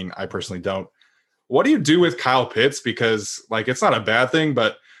 13. I personally don't. What do you do with Kyle Pitts? Because like, it's not a bad thing,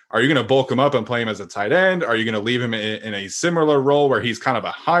 but are you going to bulk him up and play him as a tight end? Are you going to leave him in a similar role where he's kind of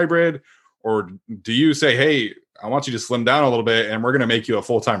a hybrid? Or do you say, hey, I want you to slim down a little bit and we're going to make you a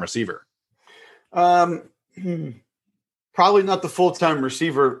full-time receiver? Probably not the full-time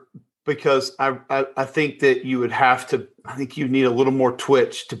receiver, because I think that you would have to – I think you need a little more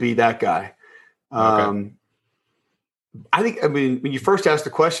twitch to be that guy. Okay. When you first asked the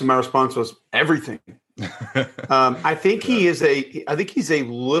question, my response was everything. I think he's a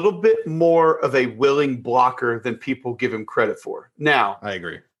little bit more of a willing blocker than people give him credit for. Now, I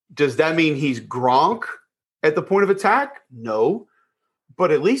agree. Does that mean he's Gronk at the point of attack? No.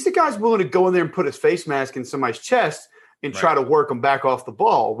 But at least the guy's willing to go in there and put his face mask in somebody's chest and try to work them back off the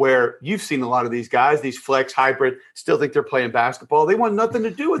ball, where you've seen a lot of these guys, these flex hybrid, still think they're playing basketball. They want nothing to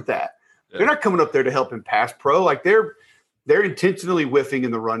do with that. Yeah. They're not coming up there to help him pass pro. Like they're intentionally whiffing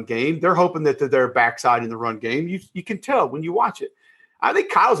in the run game. They're hoping that they're backside in the run game. You can tell when you watch it. I think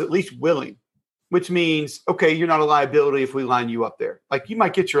Kyle's at least willing, which means, okay, you're not a liability if we line you up there. Like you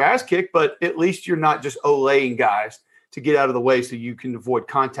might get your ass kicked, but at least you're not just olaying guys to get out of the way so you can avoid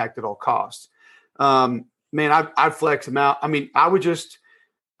contact at all costs. I'd flex him out. I mean, I would use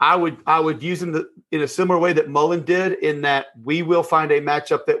him in a similar way that Mullen did, in that we will find a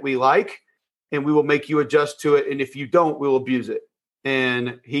matchup that we like and we will make you adjust to it. And if you don't, we'll abuse it.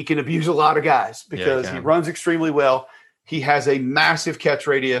 And he can abuse a lot of guys because he runs extremely well. He has a massive catch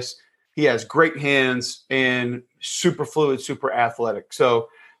radius. He has great hands and super fluid, super athletic. So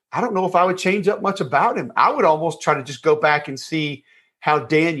I don't know if I would change up much about him. I would almost try to just go back and see how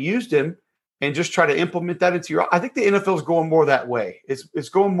Dan used him and just try to implement that into your – I think the NFL is going more that way. It's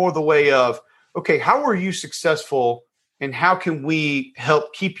going more the way of, okay, how were you successful And how can we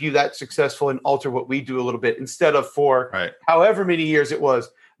help keep you that successful and alter what we do a little bit instead of for however many years it was,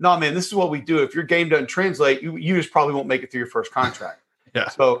 no, man, this is what we do. If your game doesn't translate, you just probably won't make it through your first contract.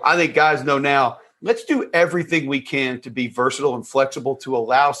 So I think guys know now, let's do everything we can to be versatile and flexible to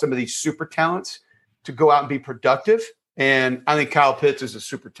allow some of these super talents to go out and be productive. And I think Kyle Pitts is a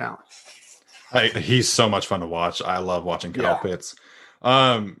super talent. He's so much fun to watch. I love watching Kyle Pitts.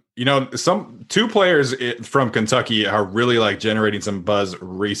 Some two players from Kentucky are really like generating some buzz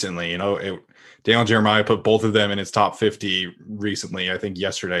recently. Daniel Jeremiah put both of them in his top 50 recently, I think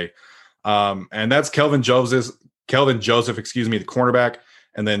yesterday. And that's Kelvin Joseph, the cornerback,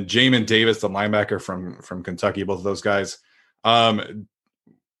 and then Jamin Davis, the linebacker from Kentucky, both of those guys.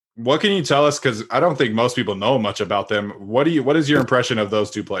 What can you tell us? Because I don't think most people know much about them. What is your impression of those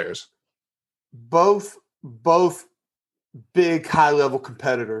two players? Both big high level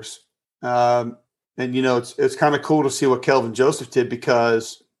competitors. And it's kind of cool to see what Kelvin Joseph did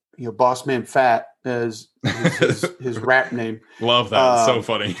because, Boss Man Fat is his rap name. Love that. It's so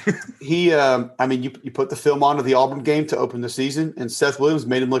funny. You put the film onto the Auburn game to open the season and Seth Williams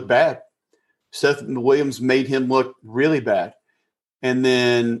made him look bad. Seth Williams made him look really bad. And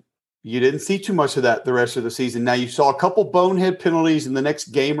then you didn't see too much of that the rest of the season. Now you saw a couple bonehead penalties in the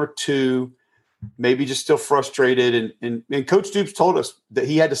next game or two, maybe just still frustrated. And Coach Dupes told us that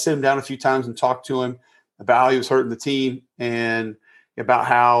he had to sit him down a few times and talk to him about how he was hurting the team and about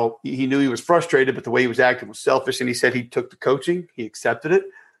how he knew he was frustrated, but the way he was acting was selfish. And he said he took the coaching, he accepted it,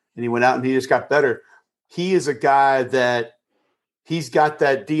 and he went out and he just got better. He is a guy that he's got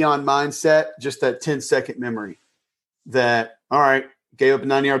that Dion mindset, just that 10-second memory that, all right, gave up a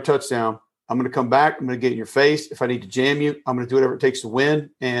 90-yard touchdown. I'm going to come back. I'm going to get in your face. If I need to jam you, I'm going to do whatever it takes to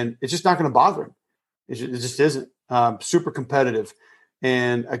win. And it's just not going to bother him. It just isn't. Super competitive.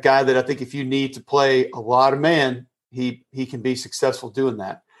 And a guy that I think if you need to play a lot of man, he can be successful doing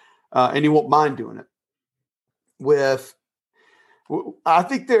that. And he won't mind doing it. I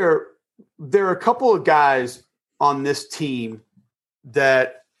think there are a couple of guys on this team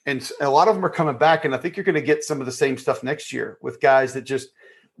that, and a lot of them are coming back, and I think you're going to get some of the same stuff next year with guys that just –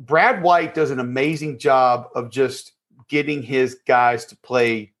 Brad White does an amazing job of just getting his guys to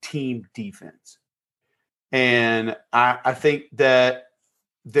play team defense. And I think that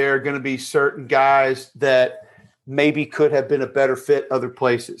there are going to be certain guys that maybe could have been a better fit other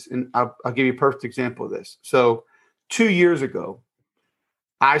places. And I'll give you a perfect example of this. So 2 years ago,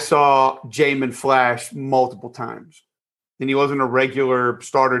 I saw Jamin flash multiple times. And he wasn't a regular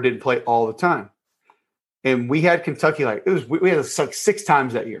starter, didn't play all the time. And we had Kentucky we had like 6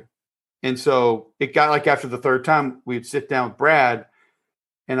 times that year. And so it got like after the third time, we'd sit down with Brad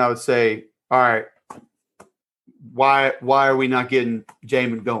and I would say, all right, why are we not getting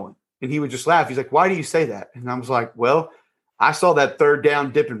Jamin going? And he would just laugh. He's like, why do you say that? And I was like, well, I saw that third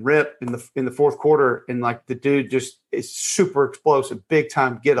down dip and rip in the fourth quarter. And like the dude just is super explosive, big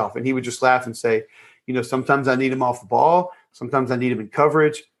time get off. And he would just laugh and say, sometimes I need him off the ball. Sometimes I need him in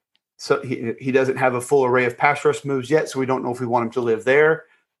coverage. So he doesn't have a full array of pass rush moves yet, so we don't know if we want him to live there.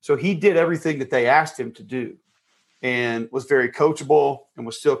 So he did everything that they asked him to do and was very coachable and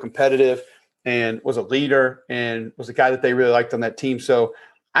was still competitive and was a leader and was a guy that they really liked on that team. So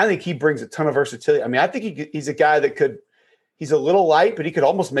I think he brings a ton of versatility. I mean, I think he's a guy that he's a little light, but he could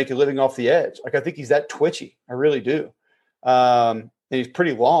almost make a living off the edge. Like I think he's that twitchy. I really do. And he's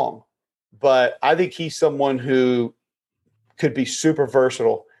pretty long. But I think he's someone who could be super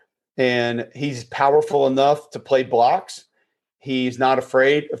versatile. And he's powerful enough to play blocks. He's not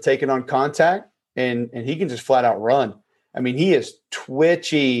afraid of taking on contact, and he can just flat out run. I mean, he is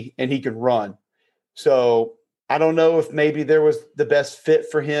twitchy and he can run. So I don't know if maybe there was the best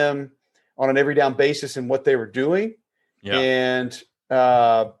fit for him on an every down basis in what they were doing. Yeah. And,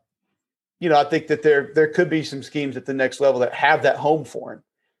 I think that there could be some schemes at the next level that have that home for him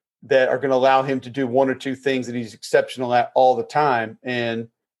that are going to allow him to do one or two things that he's exceptional at all the time. And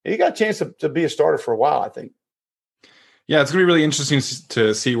he got a chance to be a starter for a while, I think. Yeah, it's going to be really interesting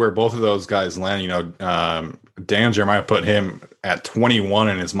to see where both of those guys land. Dan Jeremiah put him at 21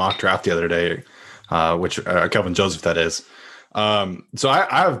 in his mock draft the other day, which Kelvin Joseph, that is. So I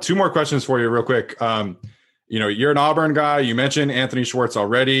have 2 more questions for you real quick. You're an Auburn guy. You mentioned Anthony Schwartz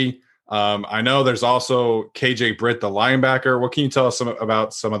already. I know there's also KJ Britt, the linebacker. What can you tell us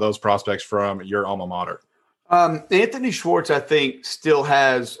about some of those prospects from your alma mater? Anthony Schwartz, I think, still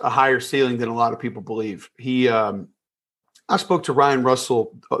has a higher ceiling than a lot of people believe. I spoke to Ryan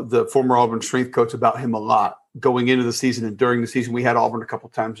Russell, the former Auburn strength coach, about him a lot going into the season and during the season. We had Auburn a couple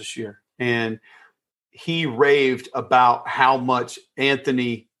times this year, and he raved about how much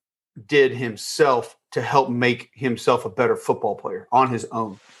Anthony did himself to help make himself a better football player on his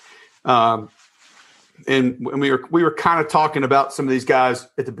own. And when we were kind of talking about some of these guys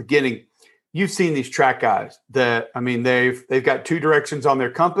at the beginning, you've seen these track guys that, I mean, they've got two directions on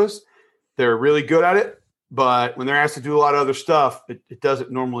their compass. They're really good at it, but when they're asked to do a lot of other stuff, it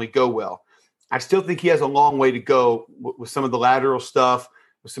doesn't normally go well. I still think he has a long way to go with some of the lateral stuff,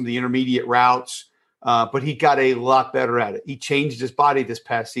 with some of the intermediate routes, but he got a lot better at it. He changed his body this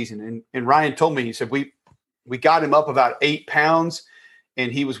past season. And Ryan told me, he said, we got him up about 8 pounds,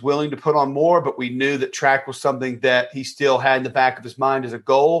 and he was willing to put on more, but we knew that track was something that he still had in the back of his mind as a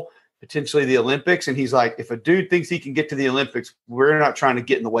goal, potentially the Olympics. And he's like, if a dude thinks he can get to the Olympics, we're not trying to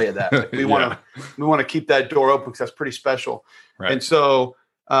get in the way of that. Like, we want to keep that door open because that's pretty special. Right. And so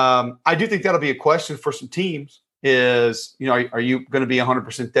I do think that'll be a question for some teams is, are you going to be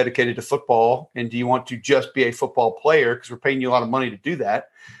 100% dedicated to football? And do you want to just be a football player? Because we're paying you a lot of money to do that.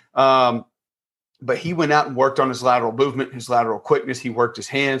 But he went out and worked on his lateral movement, his lateral quickness. He worked his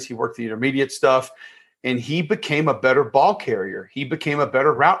hands. He worked the intermediate stuff. And he became a better ball carrier. He became a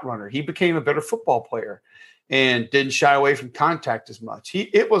better route runner. He became a better football player and didn't shy away from contact as much.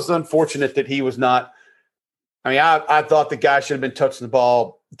 It was unfortunate that he was not – I thought the guy should have been touching the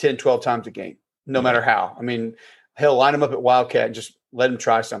ball 10, 12 times a game, no matter how. I mean, he'll line him up at Wildcat and just let him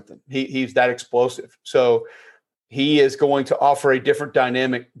try something. He's that explosive. So – he is going to offer a different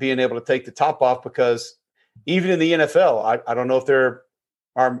dynamic being able to take the top off because even in the NFL, I don't know if there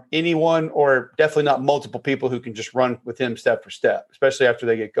are anyone or definitely not multiple people who can just run with him step for step, especially after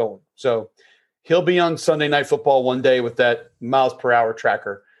they get going. So he'll be on Sunday Night Football one day with that miles per hour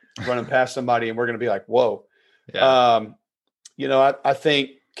tracker running past somebody, and we're going to be like, whoa. Yeah. I think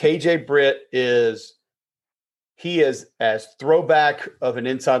KJ Britt is as throwback of an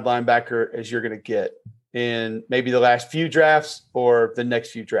inside linebacker as you're going to get in maybe the last few drafts or the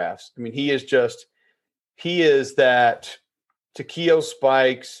next few drafts. I mean, he is that Takeo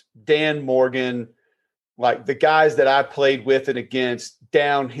Spikes, Dan Morgan, like the guys that I played with and against,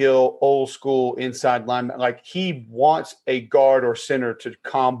 downhill, old school inside lineman. Like he wants a guard or center to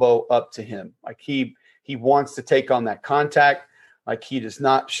combo up to him. Like he wants to take on that contact. Like he does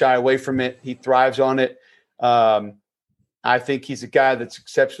not shy away from it. He thrives on it. I think he's a guy that's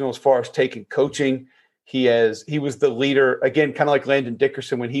exceptional as far as taking coaching. He was the leader, again, kind of like Landon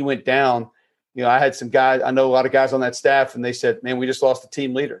Dickerson when he went down. I had some guys, I know a lot of guys on that staff, and they said, man, we just lost the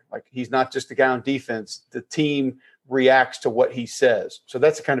team leader. Like he's not just a guy on defense. The team reacts to what he says. So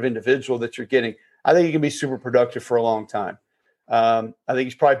that's the kind of individual that you're getting. I think he can be super productive for a long time. I think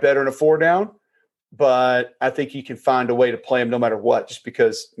he's probably better in a 4-down, but I think you can find a way to play him no matter what, just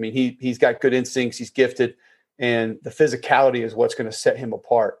because, I mean, he's got good instincts. He's gifted, and the physicality is what's going to set him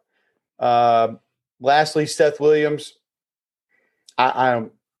apart. Lastly, Seth Williams, I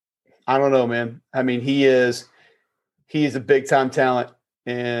don't know, man. I mean, he is a big-time talent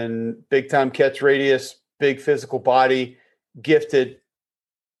and big-time catch radius, big physical body, gifted,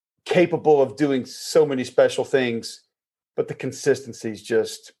 capable of doing so many special things, but the consistency is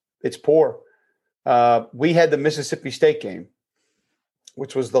just – it's poor. We had the Mississippi State game,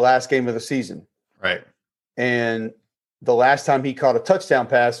 which was the last game of the season. Right. And the last time he caught a touchdown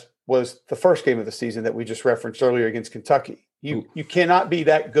pass was the first game of the season that we just referenced earlier against Kentucky. You cannot be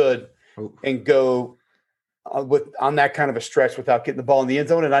that good and go on that kind of a stretch without getting the ball in the end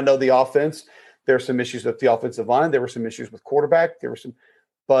zone. And I know the offense, there are some issues with the offensive line. There were some issues with quarterback.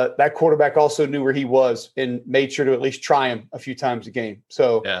 But that quarterback also knew where he was and made sure to at least try him a few times a game.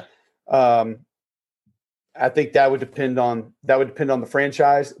 So I think that would depend on the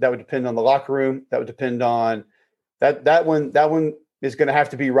franchise. That would depend on the locker room. That would depend on that one is going to have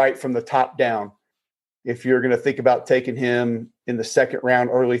to be right from the top down if you're going to think about taking him in the second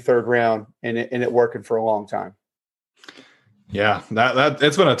round, early third round, and it working for a long time. Yeah, that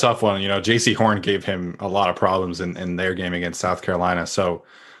it's been a tough one. J.C. Horn gave him a lot of problems in their game against South Carolina. So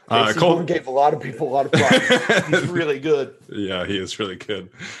J.C. Horn gave a lot of people a lot of problems. He's really good. Yeah, he is really good.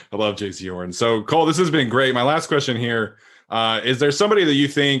 I love J.C. Horn. So Cole, this has been great. My last question here, is there somebody that you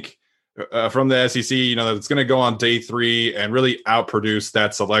think from the SEC, that's going to go on day 3 and really outproduce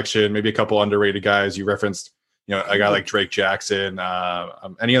that selection? Maybe a couple underrated guys you referenced, a guy like Drake Jackson,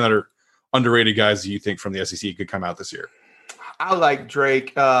 any other underrated guys you think from the SEC could come out this year? I like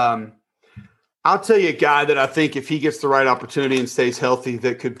Drake. I'll tell you a guy that I think if he gets the right opportunity and stays healthy,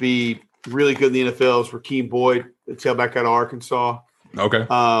 that could be really good in the NFL is Rakeem Boyd, the tailback out of Arkansas. Okay.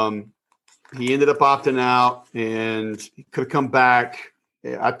 He ended up opting out and he could have come back.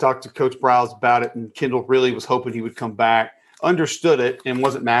 I talked to Coach Briles about it, and Kendall really was hoping he would come back, understood it, and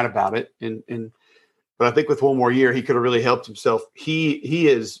wasn't mad about it. But I think with one more year, he could have really helped himself. He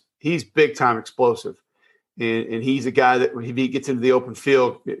is he's big time explosive. And he's a guy that if he gets into the open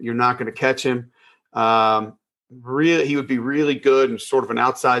field, you're not going to catch him. Really, he would be really good in sort of an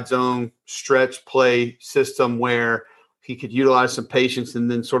outside zone stretch play system where he could utilize some patience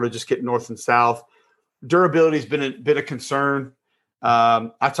and then sort of just get north and south. Durability has been a concern.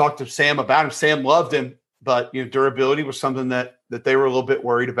 I talked to Sam about him. Sam loved him, but durability was something that they were a little bit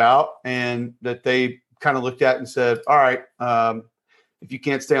worried about, and that they kind of looked at and said, "All right, if you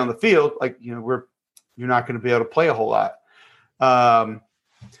can't stay on the field, you're not going to be able to play a whole lot."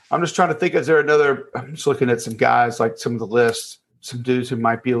 I'm just trying to think, is there another – I'm just looking at some guys, like some of the lists, some dudes who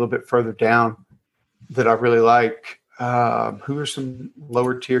might be a little bit further down that I really like. Who are some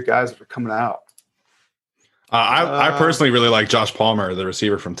lower tier guys that are coming out? I personally really like Josh Palmer, the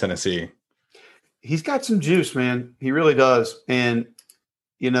receiver from Tennessee. He's got some juice, man. He really does. And,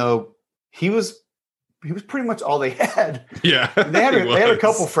 he was pretty much all they had. Yeah. They had a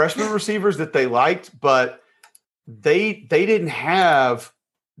couple freshman receivers that they liked, but they didn't have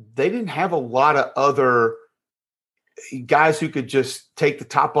a lot of other guys who could just take the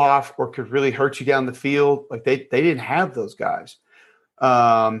top off or could really hurt you down the field. Like they didn't have those guys.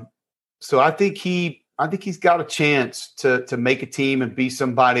 So I think he's got a chance to make a team and be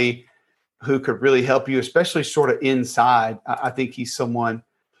somebody who could really help you, especially sort of inside. I think he's someone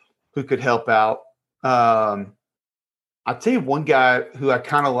who could help out. I'll tell you one guy who I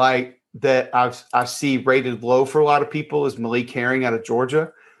kind of like that I see rated low for a lot of people is Malik Herring out of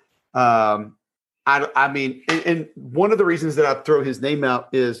Georgia. I mean, and one of the reasons that I throw his name out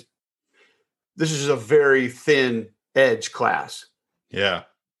is this is a very thin edge class. Yeah.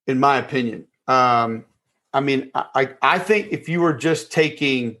 In my opinion. I mean, I think if you were just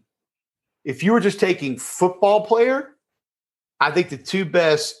taking football player, I think the two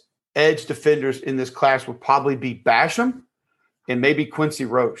best edge defenders in this class would probably be Basham and maybe Quincy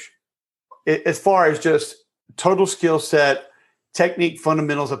Roche. As far as just total skill set, technique,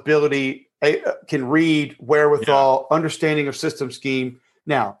 fundamentals, ability, can read, wherewithal, Understanding of system scheme.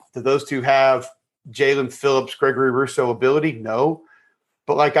 Now, do those two have Jalen Phillips, Gregory Rousseau ability? No.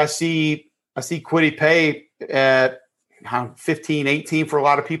 But like I see Kwity Paye at 15, 18 for a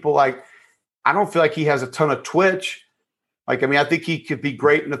lot of people. Like, I don't feel like he has a ton of twitch. Like, I mean, I think he could be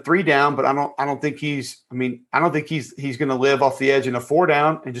great in a 3 down, but I don't think he's going to live off the edge in a 4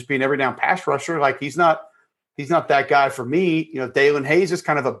 down and just be an every down pass rusher. Like, he's not that guy for me. Dalen Hayes is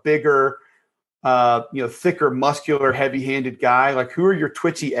kind of a bigger, thicker, muscular, heavy-handed guy. Like, who are your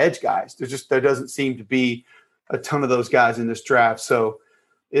twitchy edge guys? There doesn't seem to be a ton of those guys in this draft. So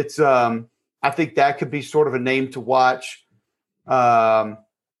it's, I think that could be sort of a name to watch.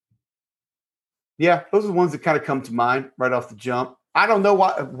 Yeah, those are the ones that kind of come to mind right off the jump. I don't know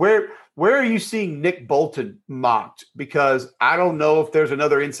why. Where are you seeing Nick Bolton mocked? Because I don't know if there's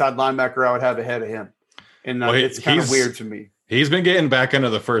another inside linebacker I would have ahead of him, and it's kind of weird to me. He's been getting back into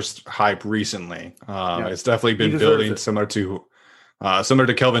the first hype recently. It's definitely been building, similar to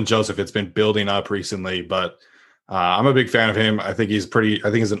Kelvin Joseph. It's been building up recently, but I'm a big fan of him. I think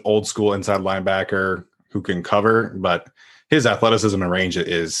he's an old school inside linebacker who can cover, but his athleticism and range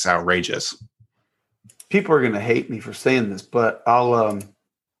is outrageous. People are going to hate me for saying this, but I'll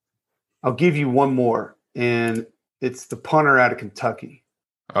give you one more, and it's the punter out of Kentucky,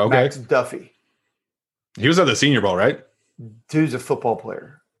 Max Duffy. He was at the Senior Bowl, right? Dude's a football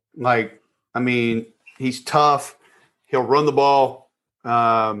player. Like, I mean, he's tough. He'll run the ball.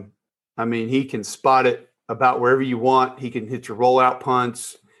 I mean, he can spot it about wherever you want. He can hit your rollout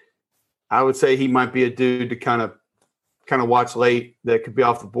punts. I would say he might be a dude to kind of watch late that could be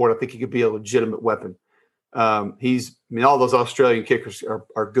off the board. I think he could be a legitimate weapon. All those Australian kickers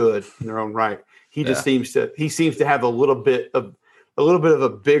are good in their own right. He just seems to have a little bit of a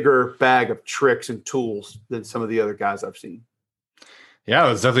bigger bag of tricks and tools than some of the other guys I've seen. Yeah,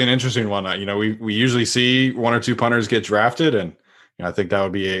 it's definitely an interesting one. We usually see 1 or 2 punters get drafted, and I think that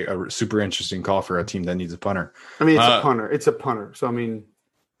would be a super interesting call for a team that needs a punter. I mean, it's a punter. So, I mean,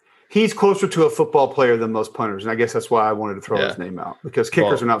 he's closer to a football player than most punters, and I guess that's why I wanted to throw his name out, because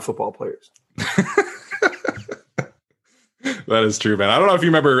kickers are not football players. That is true, man. I don't know if you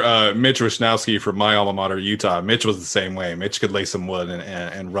remember Mitch Wisnowski from my alma mater, Utah. Mitch was the same way. Mitch could lay some wood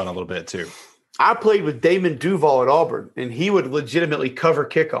and run a little bit too. I played with Damon Duval at Auburn, and he would legitimately cover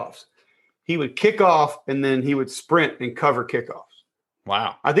kickoffs. He would kick off, and then he would sprint and cover kickoffs.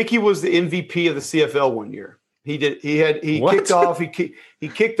 Wow. I think he was the MVP of the CFL one year. He kicked off,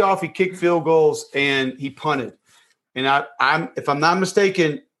 he kicked field goals, and he punted. And if I'm not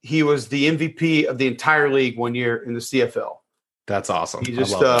mistaken, he was the MVP of the entire league one year in the CFL. That's awesome. He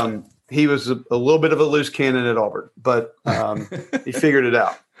just he was a little bit of a loose cannon at Auburn, but he figured it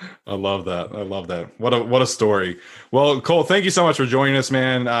out. I love that. I love that. What a story. Well, Cole, thank you so much for joining us,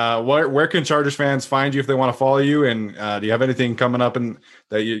 man. Where can Chargers fans find you if they want to follow you? And do you have anything coming up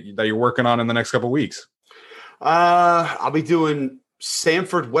that you're working on in the next couple of weeks? I'll be doing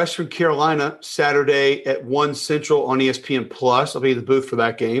Sanford, Western Carolina, Saturday at 1 Central on ESPN Plus. I'll be in the booth for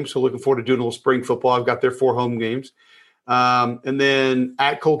that game. So looking forward to doing a little spring football. I've got their 4 home games. And then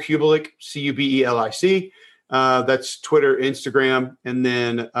at Cole Cubelic, Cubelic. That's Twitter, Instagram. And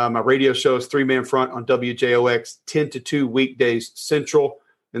then my radio show is 3-Man Front on WJOX 10 to 2 weekdays Central.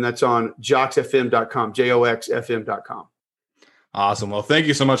 And that's on joxfm.com, joxfm.com. Awesome. Well, thank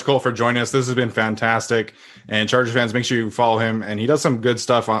you so much, Cole, for joining us. This has been fantastic. And Chargers fans, make sure you follow him. And he does some good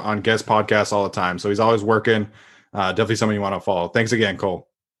stuff on guest podcasts all the time. So he's always working. Definitely someone you want to follow. Thanks again, Cole.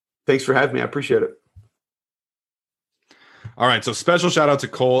 Thanks for having me. I appreciate it. All right. So special shout out to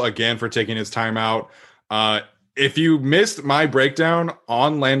Cole again for taking his time out. If you missed my breakdown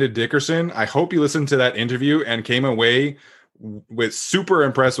on Landon Dickerson, I hope you listened to that interview and came away with super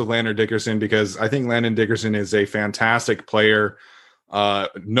impressed with Landon Dickerson, because I think Landon Dickerson is a fantastic player.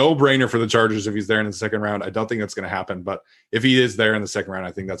 No brainer for the Chargers if he's there in the second round. I don't think that's going to happen, but if he is there in the second round,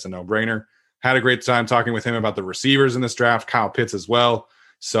 I think that's a no brainer. Had a great time talking with him about the receivers in this draft, Kyle Pitts as well.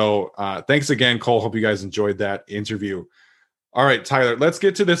 So thanks again, Cole. Hope you guys enjoyed that interview. All right, Tyler, let's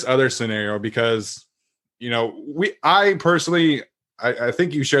get to this other scenario, because, I personally, I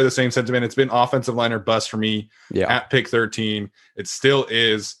think you share the same sentiment. It's been offensive line or bust for me at pick 13. It still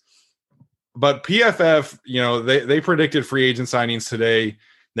is. But PFF, they predicted free agent signings today.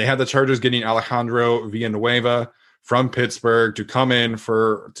 They had the Chargers getting Alejandro Villanueva from Pittsburgh to come in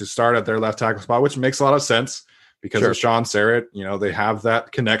to start at their left tackle spot, which makes a lot of sense because of Sean Sarrett. They have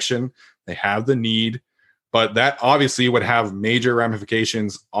that connection. They have the need. But that obviously would have major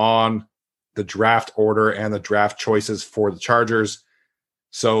ramifications on the draft order and the draft choices for the Chargers.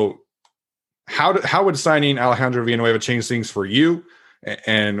 So how would signing Alejandro Villanueva change things for you?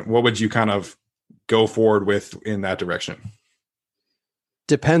 And what would you kind of go forward with in that direction?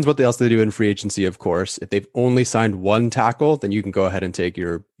 Depends what else they do in free agency, of course. If they've only signed one tackle, then you can go ahead and take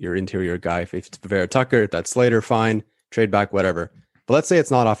your interior guy. If it's Vera Tucker, if that's Slater, fine. Trade back, whatever. But let's say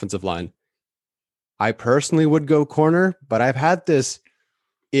it's not offensive line. I personally would go corner, but I've had this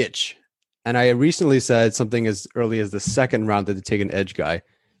itch. And I recently said something as early as the second round that they take an edge guy.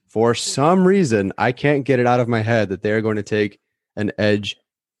 For some reason, I can't get it out of my head that they're going to take an edge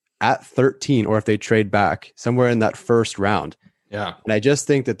at 13, or if they trade back somewhere in that first round. Yeah. And I just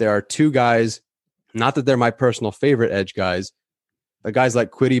think that there are two guys, not that they're my personal favorite edge guys, but guys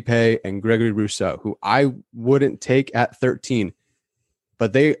like Kwity Paye and Gregory Rousseau, who I wouldn't take at 13.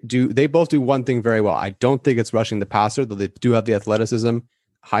 But they both do one thing very well. I don't think it's rushing the passer, though they do have the athleticism,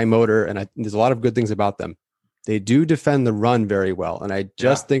 high motor, and there's a lot of good things about them. They do defend the run very well. And I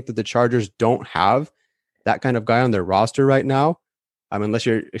just think that the Chargers don't have that kind of guy on their roster right now. Unless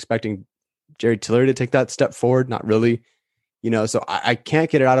you're expecting Jerry Tillery to take that step forward, not really. So I can't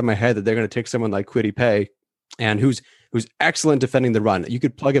get it out of my head that they're going to take someone like Kwity Paye, and who's excellent defending the run. You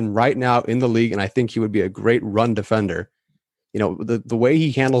could plug him right now in the league, and I think he would be a great run defender. The way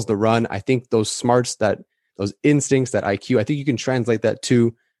he handles the run, I think those smarts, those instincts, that IQ, I think you can translate that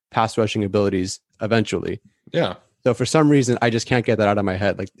to pass rushing abilities eventually. Yeah. So for some reason, I just can't get that out of my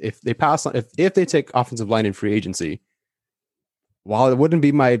head. Like if they take offensive line in free agency, while it wouldn't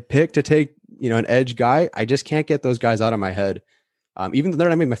be my pick to take, an edge guy, I just can't get those guys out of my head. Even though they're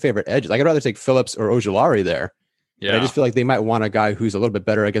not my favorite edges, like I'd rather take Phillips or Ojulari there. Yeah. But I just feel like they might want a guy who's a little bit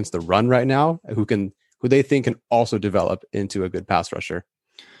better against the run right now, who they think can also develop into a good pass rusher.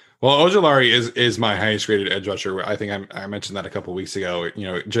 Well, Ojulari is my highest graded edge rusher. I think I mentioned that a couple of weeks ago.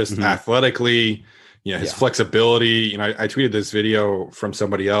 Just athletically, his flexibility. I tweeted this video from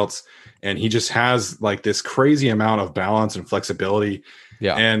somebody else, and he just has like this crazy amount of balance and flexibility.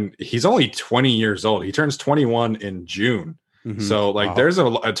 Yeah, and he's only 20 years old. He turns 21 in June. So there's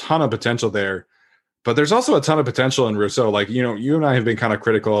a ton of potential there. But there's also a ton of potential in Rousseau. Like, you and I have been kind of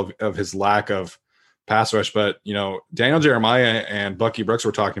critical of his lack of pass rush, but Daniel Jeremiah and Bucky Brooks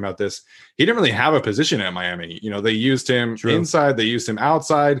were talking about this. He didn't really have a position at Miami. They used him inside, they used him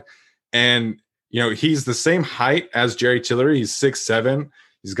outside, and he's the same height as Jerry Tillery. He's 6'7".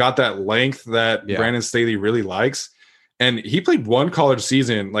 He's got that length that Brandon Staley really likes, and he played one college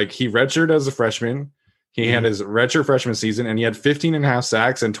season. Like, he redshirted as a freshman. He had his redshirt freshman season, and he had 15 and a half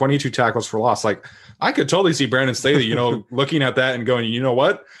sacks and 22 tackles for loss. Like, I could totally see Brandon Staley, looking at that and going, you know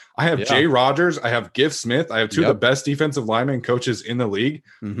what? I have Jay Rodgers. I have Giff Smith. I have two of the best defensive lineman coaches in the league.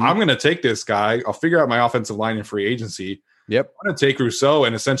 I'm going to take this guy. I'll figure out my offensive line in free agency. I'm going to take Rousseau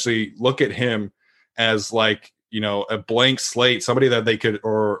and essentially look at him as like, a blank slate, somebody that they could,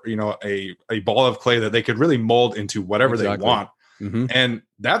 or, a ball of clay that they could really mold into whatever they want. Mm-hmm. And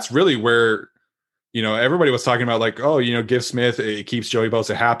that's really where, everybody was talking about like, oh, Give Smith, it keeps Joey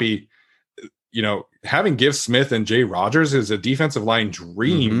Bosa happy. Having Give Smith and Jay Rogers is a defensive line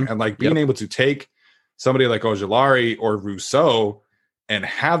dream. Mm-hmm. And like being able to take somebody like Ojulari or Rousseau and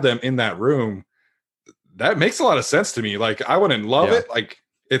have them in that room, that makes a lot of sense to me. Like, I wouldn't love it. Like,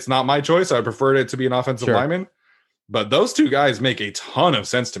 it's not my choice. I preferred it to be an offensive lineman, but those two guys make a ton of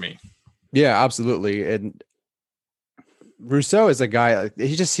sense to me. Yeah, absolutely. And Rousseau is a guy,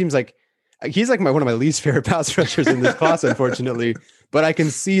 he just seems like he's like one of my least favorite pass rushers in this class, unfortunately, but I can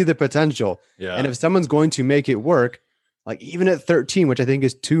see the potential. Yeah. And if someone's going to make it work, like even at 13, which I think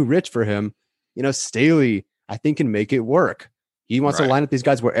is too rich for him, Staley, I think can make it work. He wants to line up these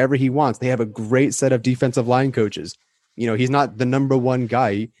guys wherever he wants. They have a great set of defensive line coaches. He's not the number one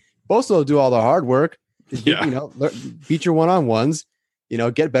guy. Bosa will do all the hard work. Beat your one-on-ones,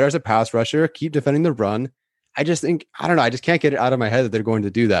 get better as a pass rusher, keep defending the run. I just think, I don't know. I just can't get it out of my head that they're going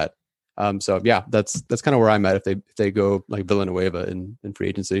to do that. So yeah, that's kind of where I'm at. If they go like Villanueva in free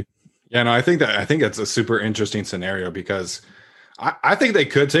agency. Yeah, no, I think it's a super interesting scenario because I think they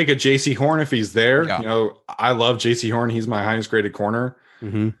could take a JC Horn if he's there. Yeah. I love JC Horn. He's my highest graded corner.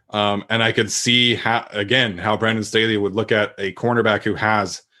 Mm-hmm. And I could see how Brandon Staley would look at a cornerback who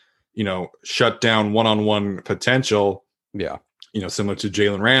has, shut down one-on-one potential. Yeah. Similar to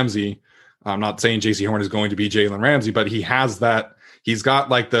Jalen Ramsey. I'm not saying JC Horn is going to be Jalen Ramsey, but he has that. He's got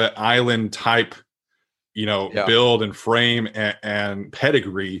like the island type, build and frame and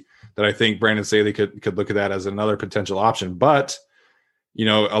pedigree that I think Brandon Staley could look at that as another potential option. But,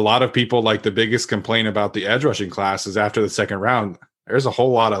 a lot of people, like, the biggest complaint about the edge rushing class is after the second round, there's a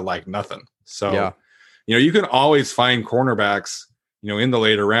whole lot of like nothing. So, you can always find cornerbacks, in the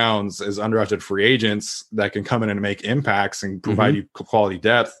later rounds as undrafted free agents that can come in and make impacts and provide you quality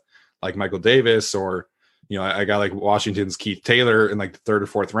depth, like Michael Davis, or, I got like Washington's Keith Taylor in like the third or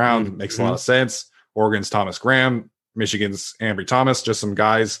fourth round. Makes a lot of sense. Oregon's Thomas Graham, Michigan's Ambry Thomas, just some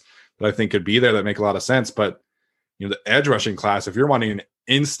guys that I think could be there that make a lot of sense. But, the edge rushing class, if you're wanting an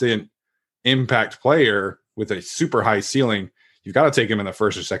instant impact player with a super high ceiling, you've got to take him in the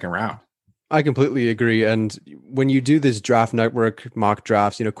first or second round. I completely agree. And when you do this draft network mock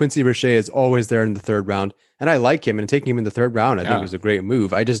drafts, Quincy Roche is always there in the third round. And I like him, and taking him in the third round, I think was a great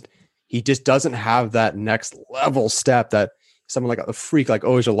move. He just doesn't have that next level step that someone like a freak like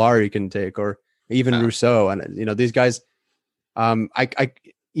Ojulari can take, or even Rousseau. And, these guys, I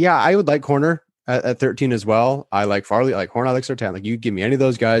would like corner at 13 as well. I like Farley, I like Horn, I like Surtain. Like, you give me any of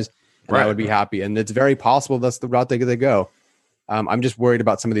those guys and I would be happy. And it's very possible that's the route they go. I'm just worried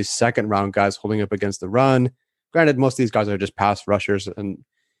about some of these second round guys holding up against the run. Granted, most of these guys are just pass rushers. And,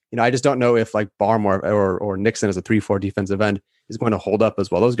 I just don't know if like Barmore or Nixon as a 3-4 defensive end is going to hold up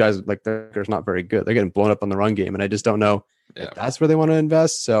as well. Those guys, like, they're not very good. They're getting blown up on the run game. And I just don't know if that's where they want to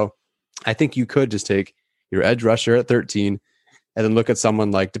invest. So I think you could just take your edge rusher at 13 and then look at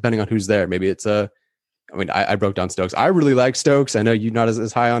someone like, depending on who's there, maybe it's I broke down Stokes. I really like Stokes. I know you're not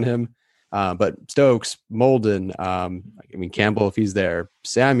as high on him, but Stokes, Molden, Campbell, if he's there,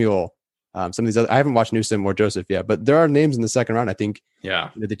 Samuel, some of these other, I haven't watched Newsom or Joseph yet, but there are names in the second round, I think,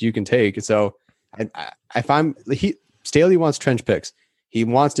 that you can take. So Staley wants trench picks. He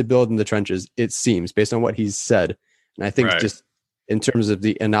wants to build in the trenches, it seems, based on what he's said. And I think just in terms of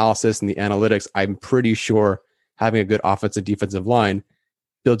the analysis and the analytics, I'm pretty sure having a good offensive defensive line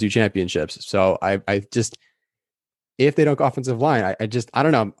builds you championships. So I just, if they don't go offensive line, I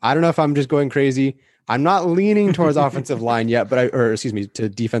don't know. I don't know if I'm just going crazy. I'm not leaning towards offensive line yet, to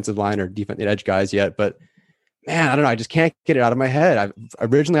defensive line or defensive edge guys yet. But man, I don't know. I just can't get it out of my head.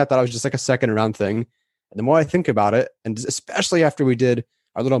 Originally I thought it was just like a second round thing. And the more I think about it, and especially after we did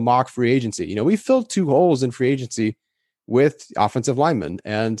our little mock free agency, we filled 2 holes in free agency with offensive linemen.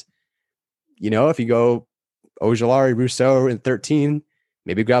 And, if you go Ojulari, Rousseau in 13,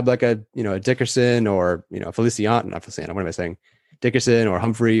 maybe grab like a Dickerson or, Dickerson or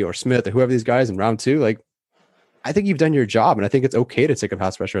Humphrey or Smith or whoever these guys in round 2. Like, I think you've done your job, and I think it's okay to take a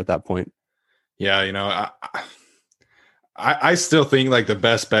pass rusher at that point. Yeah. I still think like the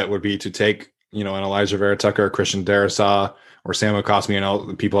best bet would be to take, an Elijah Vera Tucker, Christian Darrisaw, or Samuel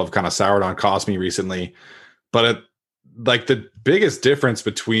Cosme. People have kind of soured on Cosme recently, but the biggest difference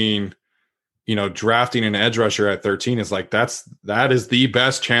between, drafting an edge rusher at 13 is like, that is the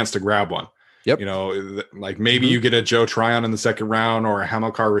best chance to grab one. Yep. Like maybe you get a Joe Tryon in the second round or a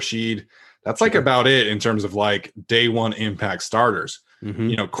Hamilcar Rashid. That's like about it in terms of like day one impact starters.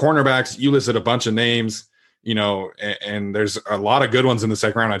 Cornerbacks, you listed a bunch of names. and there's a lot of good ones in the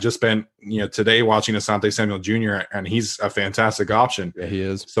second round. I just spent, today watching Asante Samuel Jr., and he's a fantastic option. Yeah, he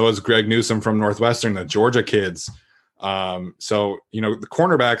is. So is Greg Newsome from Northwestern, the Georgia kids. So, the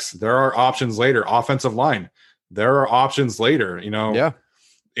cornerbacks, there are options later. Offensive line, there are options later. Yeah.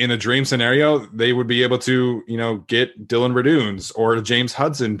 In a dream scenario, they would be able to, get Dylan Radunes or James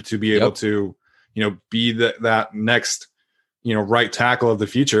Hudson to be able to, be that next, right tackle of the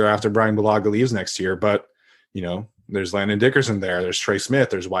future after Brian Bulaga leaves next year. But, there's Landon Dickerson there. There's Trey Smith.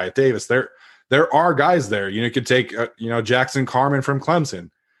 There's Wyatt Davis. There are guys there. You could take, Jackson Carman from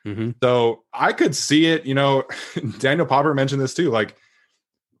Clemson. Mm-hmm. So I could see it. Daniel Popper mentioned this too. Like,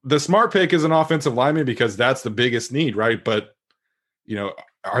 the smart pick is an offensive lineman because that's the biggest need, right? But,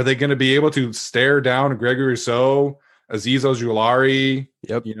 are they going to be able to stare down Gregory Rousseau, Azeez Ojulari,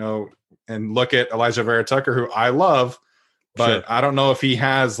 and look at Elijah Vera Tucker, who I love, but I don't know if he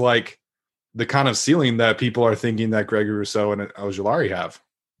has like the kind of ceiling that people are thinking that Gregory Rousseau and Ojulari have.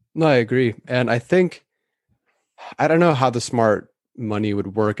 No, I agree. And I think, I don't know how the smart money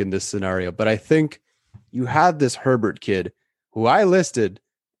would work in this scenario, but I think you had this Herbert kid who I listed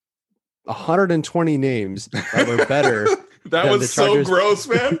 120 names that were better. That was so gross,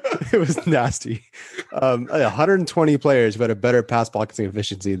 man. It was nasty. 120 players who had a better pass blocking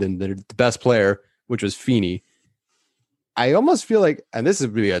efficiency than the best player, which was Feeney. I almost feel like, and this is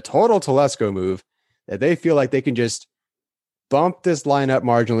really a total Telesco move, that they feel like they can just bump this lineup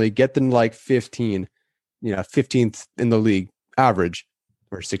marginally, get them like 15, 15th in the league average,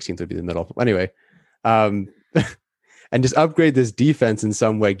 or 16th would be the middle. Anyway, and just upgrade this defense in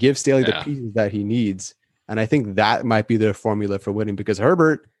some way, give Staley the pieces that he needs. And I think that might be their formula for winning, because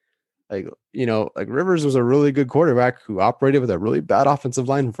Herbert, like Rivers was a really good quarterback who operated with a really bad offensive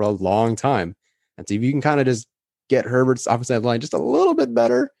line for a long time. And so if you can kind of just get Herbert's offensive line just a little bit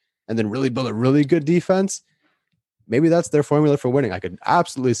better and then really build a really good defense, maybe that's their formula for winning. I could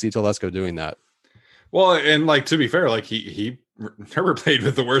absolutely see Telesco doing that. Well, and like, to be fair, like Herbert played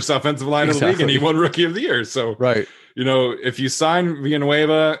with the worst offensive line in the league, and he won Rookie of the Year. So, right. If you sign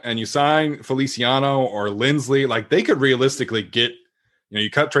Villanueva and you sign Feliciano or Lindsley, like, they could realistically get, you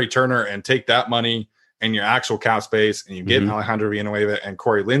cut Trey Turner and take that money and your actual cap space, and you get Alejandro Villanueva and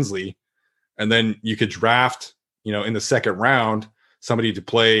Corey Lindsley. And then you could draft, in the second round, somebody to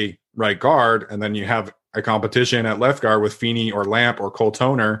play right guard. And then you have a competition at left guard with Feeney or Lamp or Cole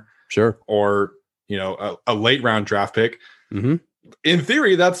Toner. Sure. Or, a late round draft pick. Mm-hmm. In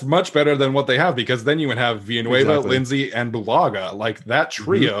theory, that's much better than what they have, because then you would have Villanueva, Lindsay, and Bulaga. Like, that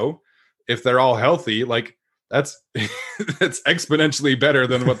trio, if they're all healthy, like, that's that's exponentially better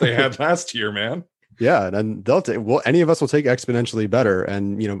than what they had last year, man. Yeah, and they'll take. Well, any of us will take exponentially better,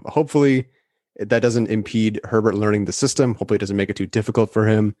 and hopefully that doesn't impede Herbert learning the system. Hopefully, it doesn't make it too difficult for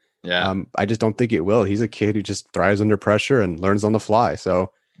him. Yeah, I just don't think it will. He's a kid who just thrives under pressure and learns on the fly.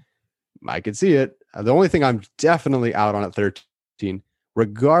 So I could see it. The only thing I'm definitely out on at 13,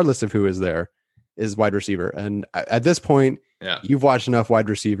 regardless of who is there, is wide receiver. And at this point, you've watched enough wide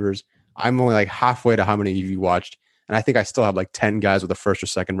receivers. I'm only like halfway to how many of you watched. And I think I still have like 10 guys with a first or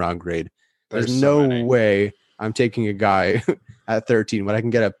second round grade. There's no way I'm taking a guy at 13 when I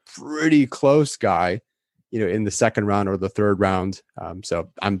can get a pretty close guy, in the second round or the third round. So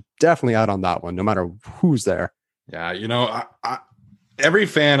I'm definitely out on that one, no matter who's there. Yeah. Every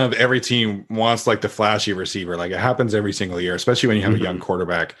fan of every team wants like the flashy receiver. Like, it happens every single year, especially when you have a young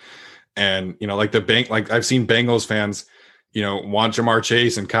quarterback. And, like like I've seen Bengals fans, want Jamar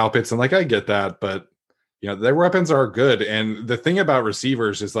Chase and Kyle Pitts. And like, I get that, but their weapons are good. And the thing about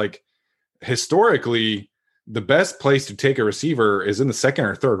receivers is, like, historically, the best place to take a receiver is in the second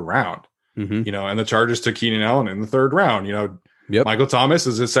or third round, and the Chargers took Keenan Allen in the third round. Michael Thomas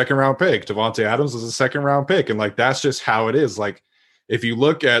is a second round pick. Devontae Adams is a second round pick. And like, that's just how it is. Like, if you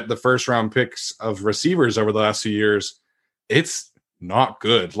look at the first round picks of receivers over the last few years, it's not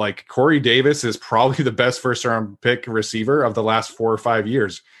good. Like, Corey Davis is probably the best first round pick receiver of the last 4 or 5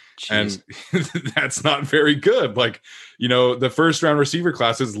 years. Jeez. And that's not very good. Like, the first round receiver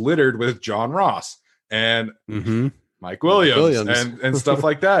class is littered with John Ross and Mike Williams. And stuff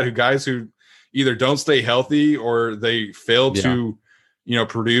like that, guys who either don't stay healthy or they fail to,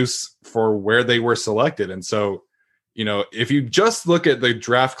 produce for where they were selected. And so, if you just look at the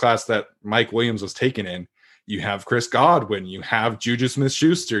draft class that Mike Williams was taken in, you have Chris Godwin, you have Juju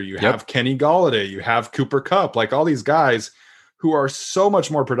Smith-Schuster, you have Kenny Golladay, you have Cooper Kupp, like all these guys who are so much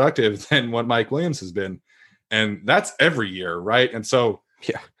more productive than what Mike Williams has been. And that's every year, right? And so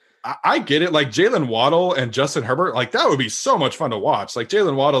I get it. Like, Jalen Waddle and Justin Herbert, like, that would be so much fun to watch. Like,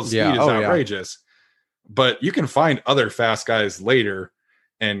 Jalen Waddle's speed is outrageous. But you can find other fast guys later.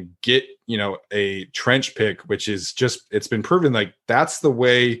 and get, a trench pick, which is just, it's been proven like that's the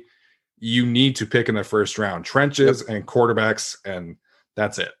way you need to pick in the first round, trenches and quarterbacks, and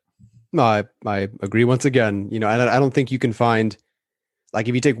that's it. No, I agree once again. I don't think you can find, like,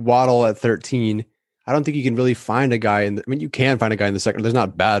 if you take Waddle at 13, I don't think you can really find a guy you can find a guy in the second. There's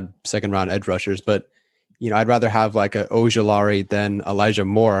not bad second round edge rushers, but I'd rather have like a Ojulari than Elijah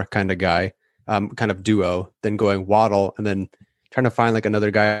Moore kind of guy, kind of duo, than going Waddle and then trying to find like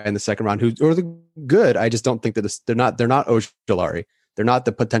another guy in the second round who's good. I just don't think that they're not Ojulari. They're not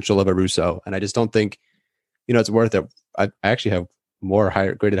the potential of a Russo, and I just don't think it's worth it. I actually have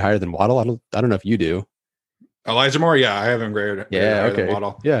Moore graded higher than Waddle. I don't know if you do. Elijah Moore, yeah, I have him graded higher than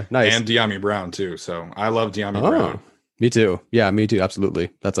Waddle. Yeah, nice. And De'Ami Brown too. So I love De'Ami Brown. Me too. Yeah, me too. Absolutely.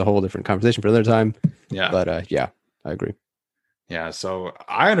 That's a whole different conversation for another time. Yeah. But yeah, I agree. Yeah. So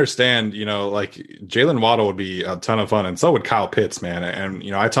I understand, like Jalen Waddle would be a ton of fun, and so would Kyle Pitts, man.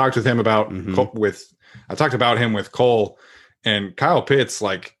 And I talked with him about I talked about him with Cole, and Kyle Pitts,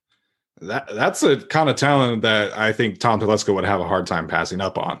 like that's a kind of talent that I think Tom Telesco would have a hard time passing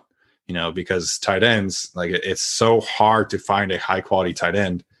up on. Because tight ends, like it's so hard to find a high quality tight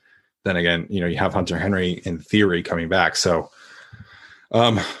end. Then again, you have Hunter Henry in theory coming back. So,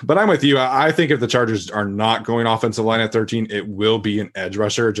 but I'm with you. I think if the Chargers are not going offensive line at 13, it will be an edge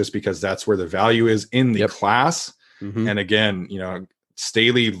rusher just because that's where the value is in the class. Mm-hmm. And again,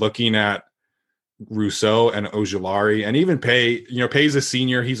 Staley looking at Rousseau and Ojulari, and even Pay's a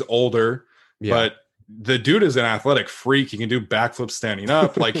senior. He's older, but the dude is an athletic freak. He can do backflips standing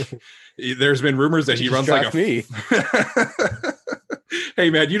up. Like there's been rumors that he runs like me. Hey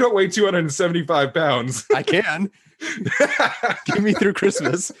man, you don't weigh 275 pounds. I can. Give me through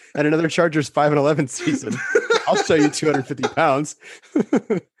Christmas and another Chargers 5-11 season. I'll show you 250 pounds.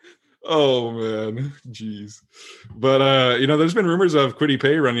 Oh man, jeez. But there's been rumors of Kwity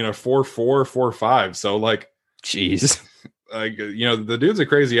Paye running a 4.4, 4.5. So like, jeez, like the dude's a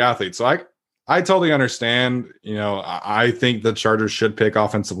crazy athlete. So I totally understand. I think the Chargers should pick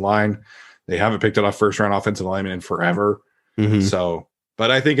offensive line. They haven't picked it off first round offensive lineman in forever. Mm-hmm. So,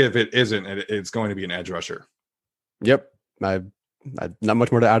 but I think if it isn't, it's going to be an edge rusher. Yep. I not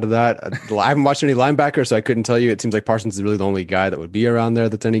much more to add to that. I haven't watched any linebackers, so I couldn't tell you. It seems like Parsons is really the only guy that would be around there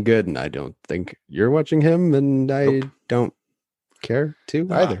that's any good, and I don't think you're watching him, and I don't care to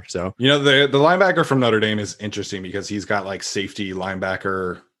either. So the linebacker from Notre Dame is interesting because he's got like safety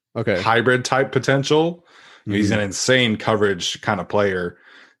linebacker hybrid type potential. Mm-hmm. He's an insane coverage kind of player.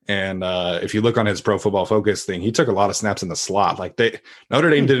 And if you look on his Pro Football Focus thing, he took a lot of snaps in the slot. Like Notre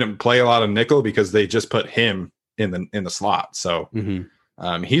Dame didn't play a lot of nickel because they just put him in the slot. So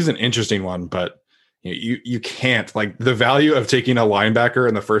he's an interesting one, but you can't, like, the value of taking a linebacker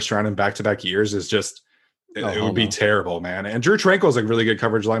in the first round in back-to-back years is just it would be terrible, man. And Drew Tranquil is a really good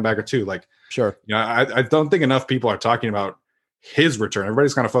coverage linebacker too. Like, sure, I don't think enough people are talking about his return.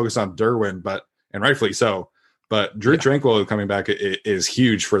 Everybody's kind of focused on Derwin, and rightfully so. But Drew Tranquil coming back is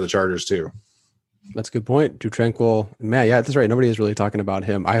huge for the Chargers too. That's a good point. Drew Tranquil, man, yeah, that's right. Nobody is really talking about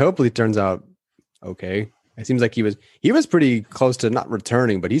him. I hope he turns out okay. It seems like he was pretty close to not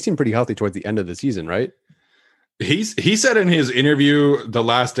returning, but he seemed pretty healthy towards the end of the season, right? He said in his interview the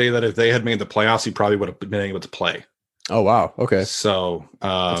last day that if they had made the playoffs, he probably would have been able to play. Oh, wow. Okay. So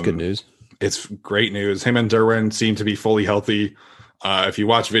that's good news. It's great news. Him and Derwin seem to be fully healthy. If you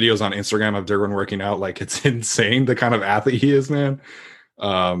watch videos on Instagram of Derwin working out, like, it's insane the kind of athlete he is, man.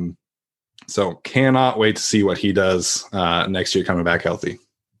 So cannot wait to see what he does next year coming back healthy.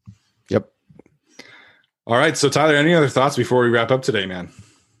 Yep. All right. So Tyler, any other thoughts before we wrap up today, man?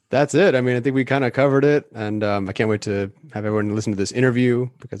 That's it. I mean, I think we kind of covered it, and I can't wait to have everyone listen to this interview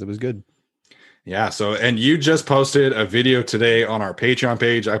because it was good. Yeah. So, and you just posted a video today on our Patreon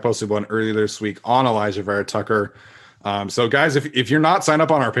page. I posted one earlier this week on Elijah Vera Tucker. So guys, if you're not signed up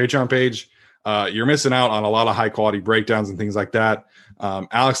on our Patreon page, you're missing out on a lot of high quality breakdowns and things like that.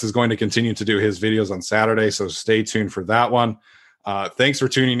 Alex is going to continue to do his videos on Saturday, so stay tuned for that one. Thanks for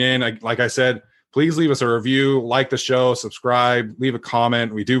tuning in. Like I said, please leave us a review, like the show, subscribe, leave a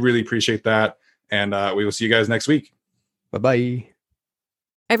comment. We do really appreciate that. And we will see you guys next week. Bye-bye.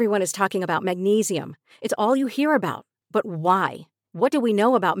 Everyone is talking about magnesium. It's all you hear about. But why? What do we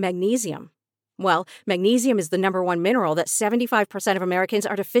know about magnesium? Well, magnesium is the number one mineral that 75% of Americans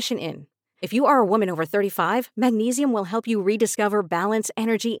are deficient in. If you are a woman over 35, magnesium will help you rediscover balance,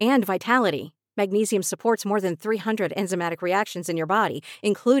 energy, and vitality. Magnesium supports more than 300 enzymatic reactions in your body,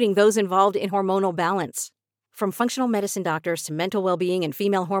 including those involved in hormonal balance. From functional medicine doctors to mental well-being and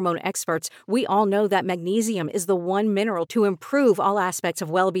female hormone experts, we all know that magnesium is the one mineral to improve all aspects of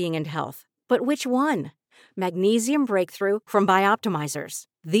well-being and health. But which one? Magnesium Breakthrough from Bioptimizers.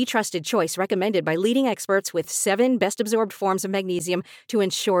 the trusted choice recommended by leading experts with 7 best-absorbed forms of magnesium to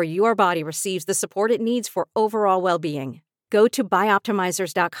ensure your body receives the support it needs for overall well-being. Go to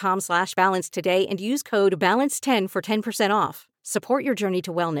bioptimizers.com/balance today and use code BALANCE10 for 10% off. Support your journey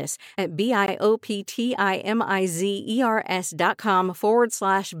to wellness at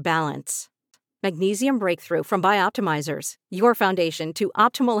bioptimizers.com/balance. Magnesium Breakthrough from Bioptimizers, your foundation to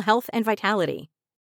optimal health and vitality.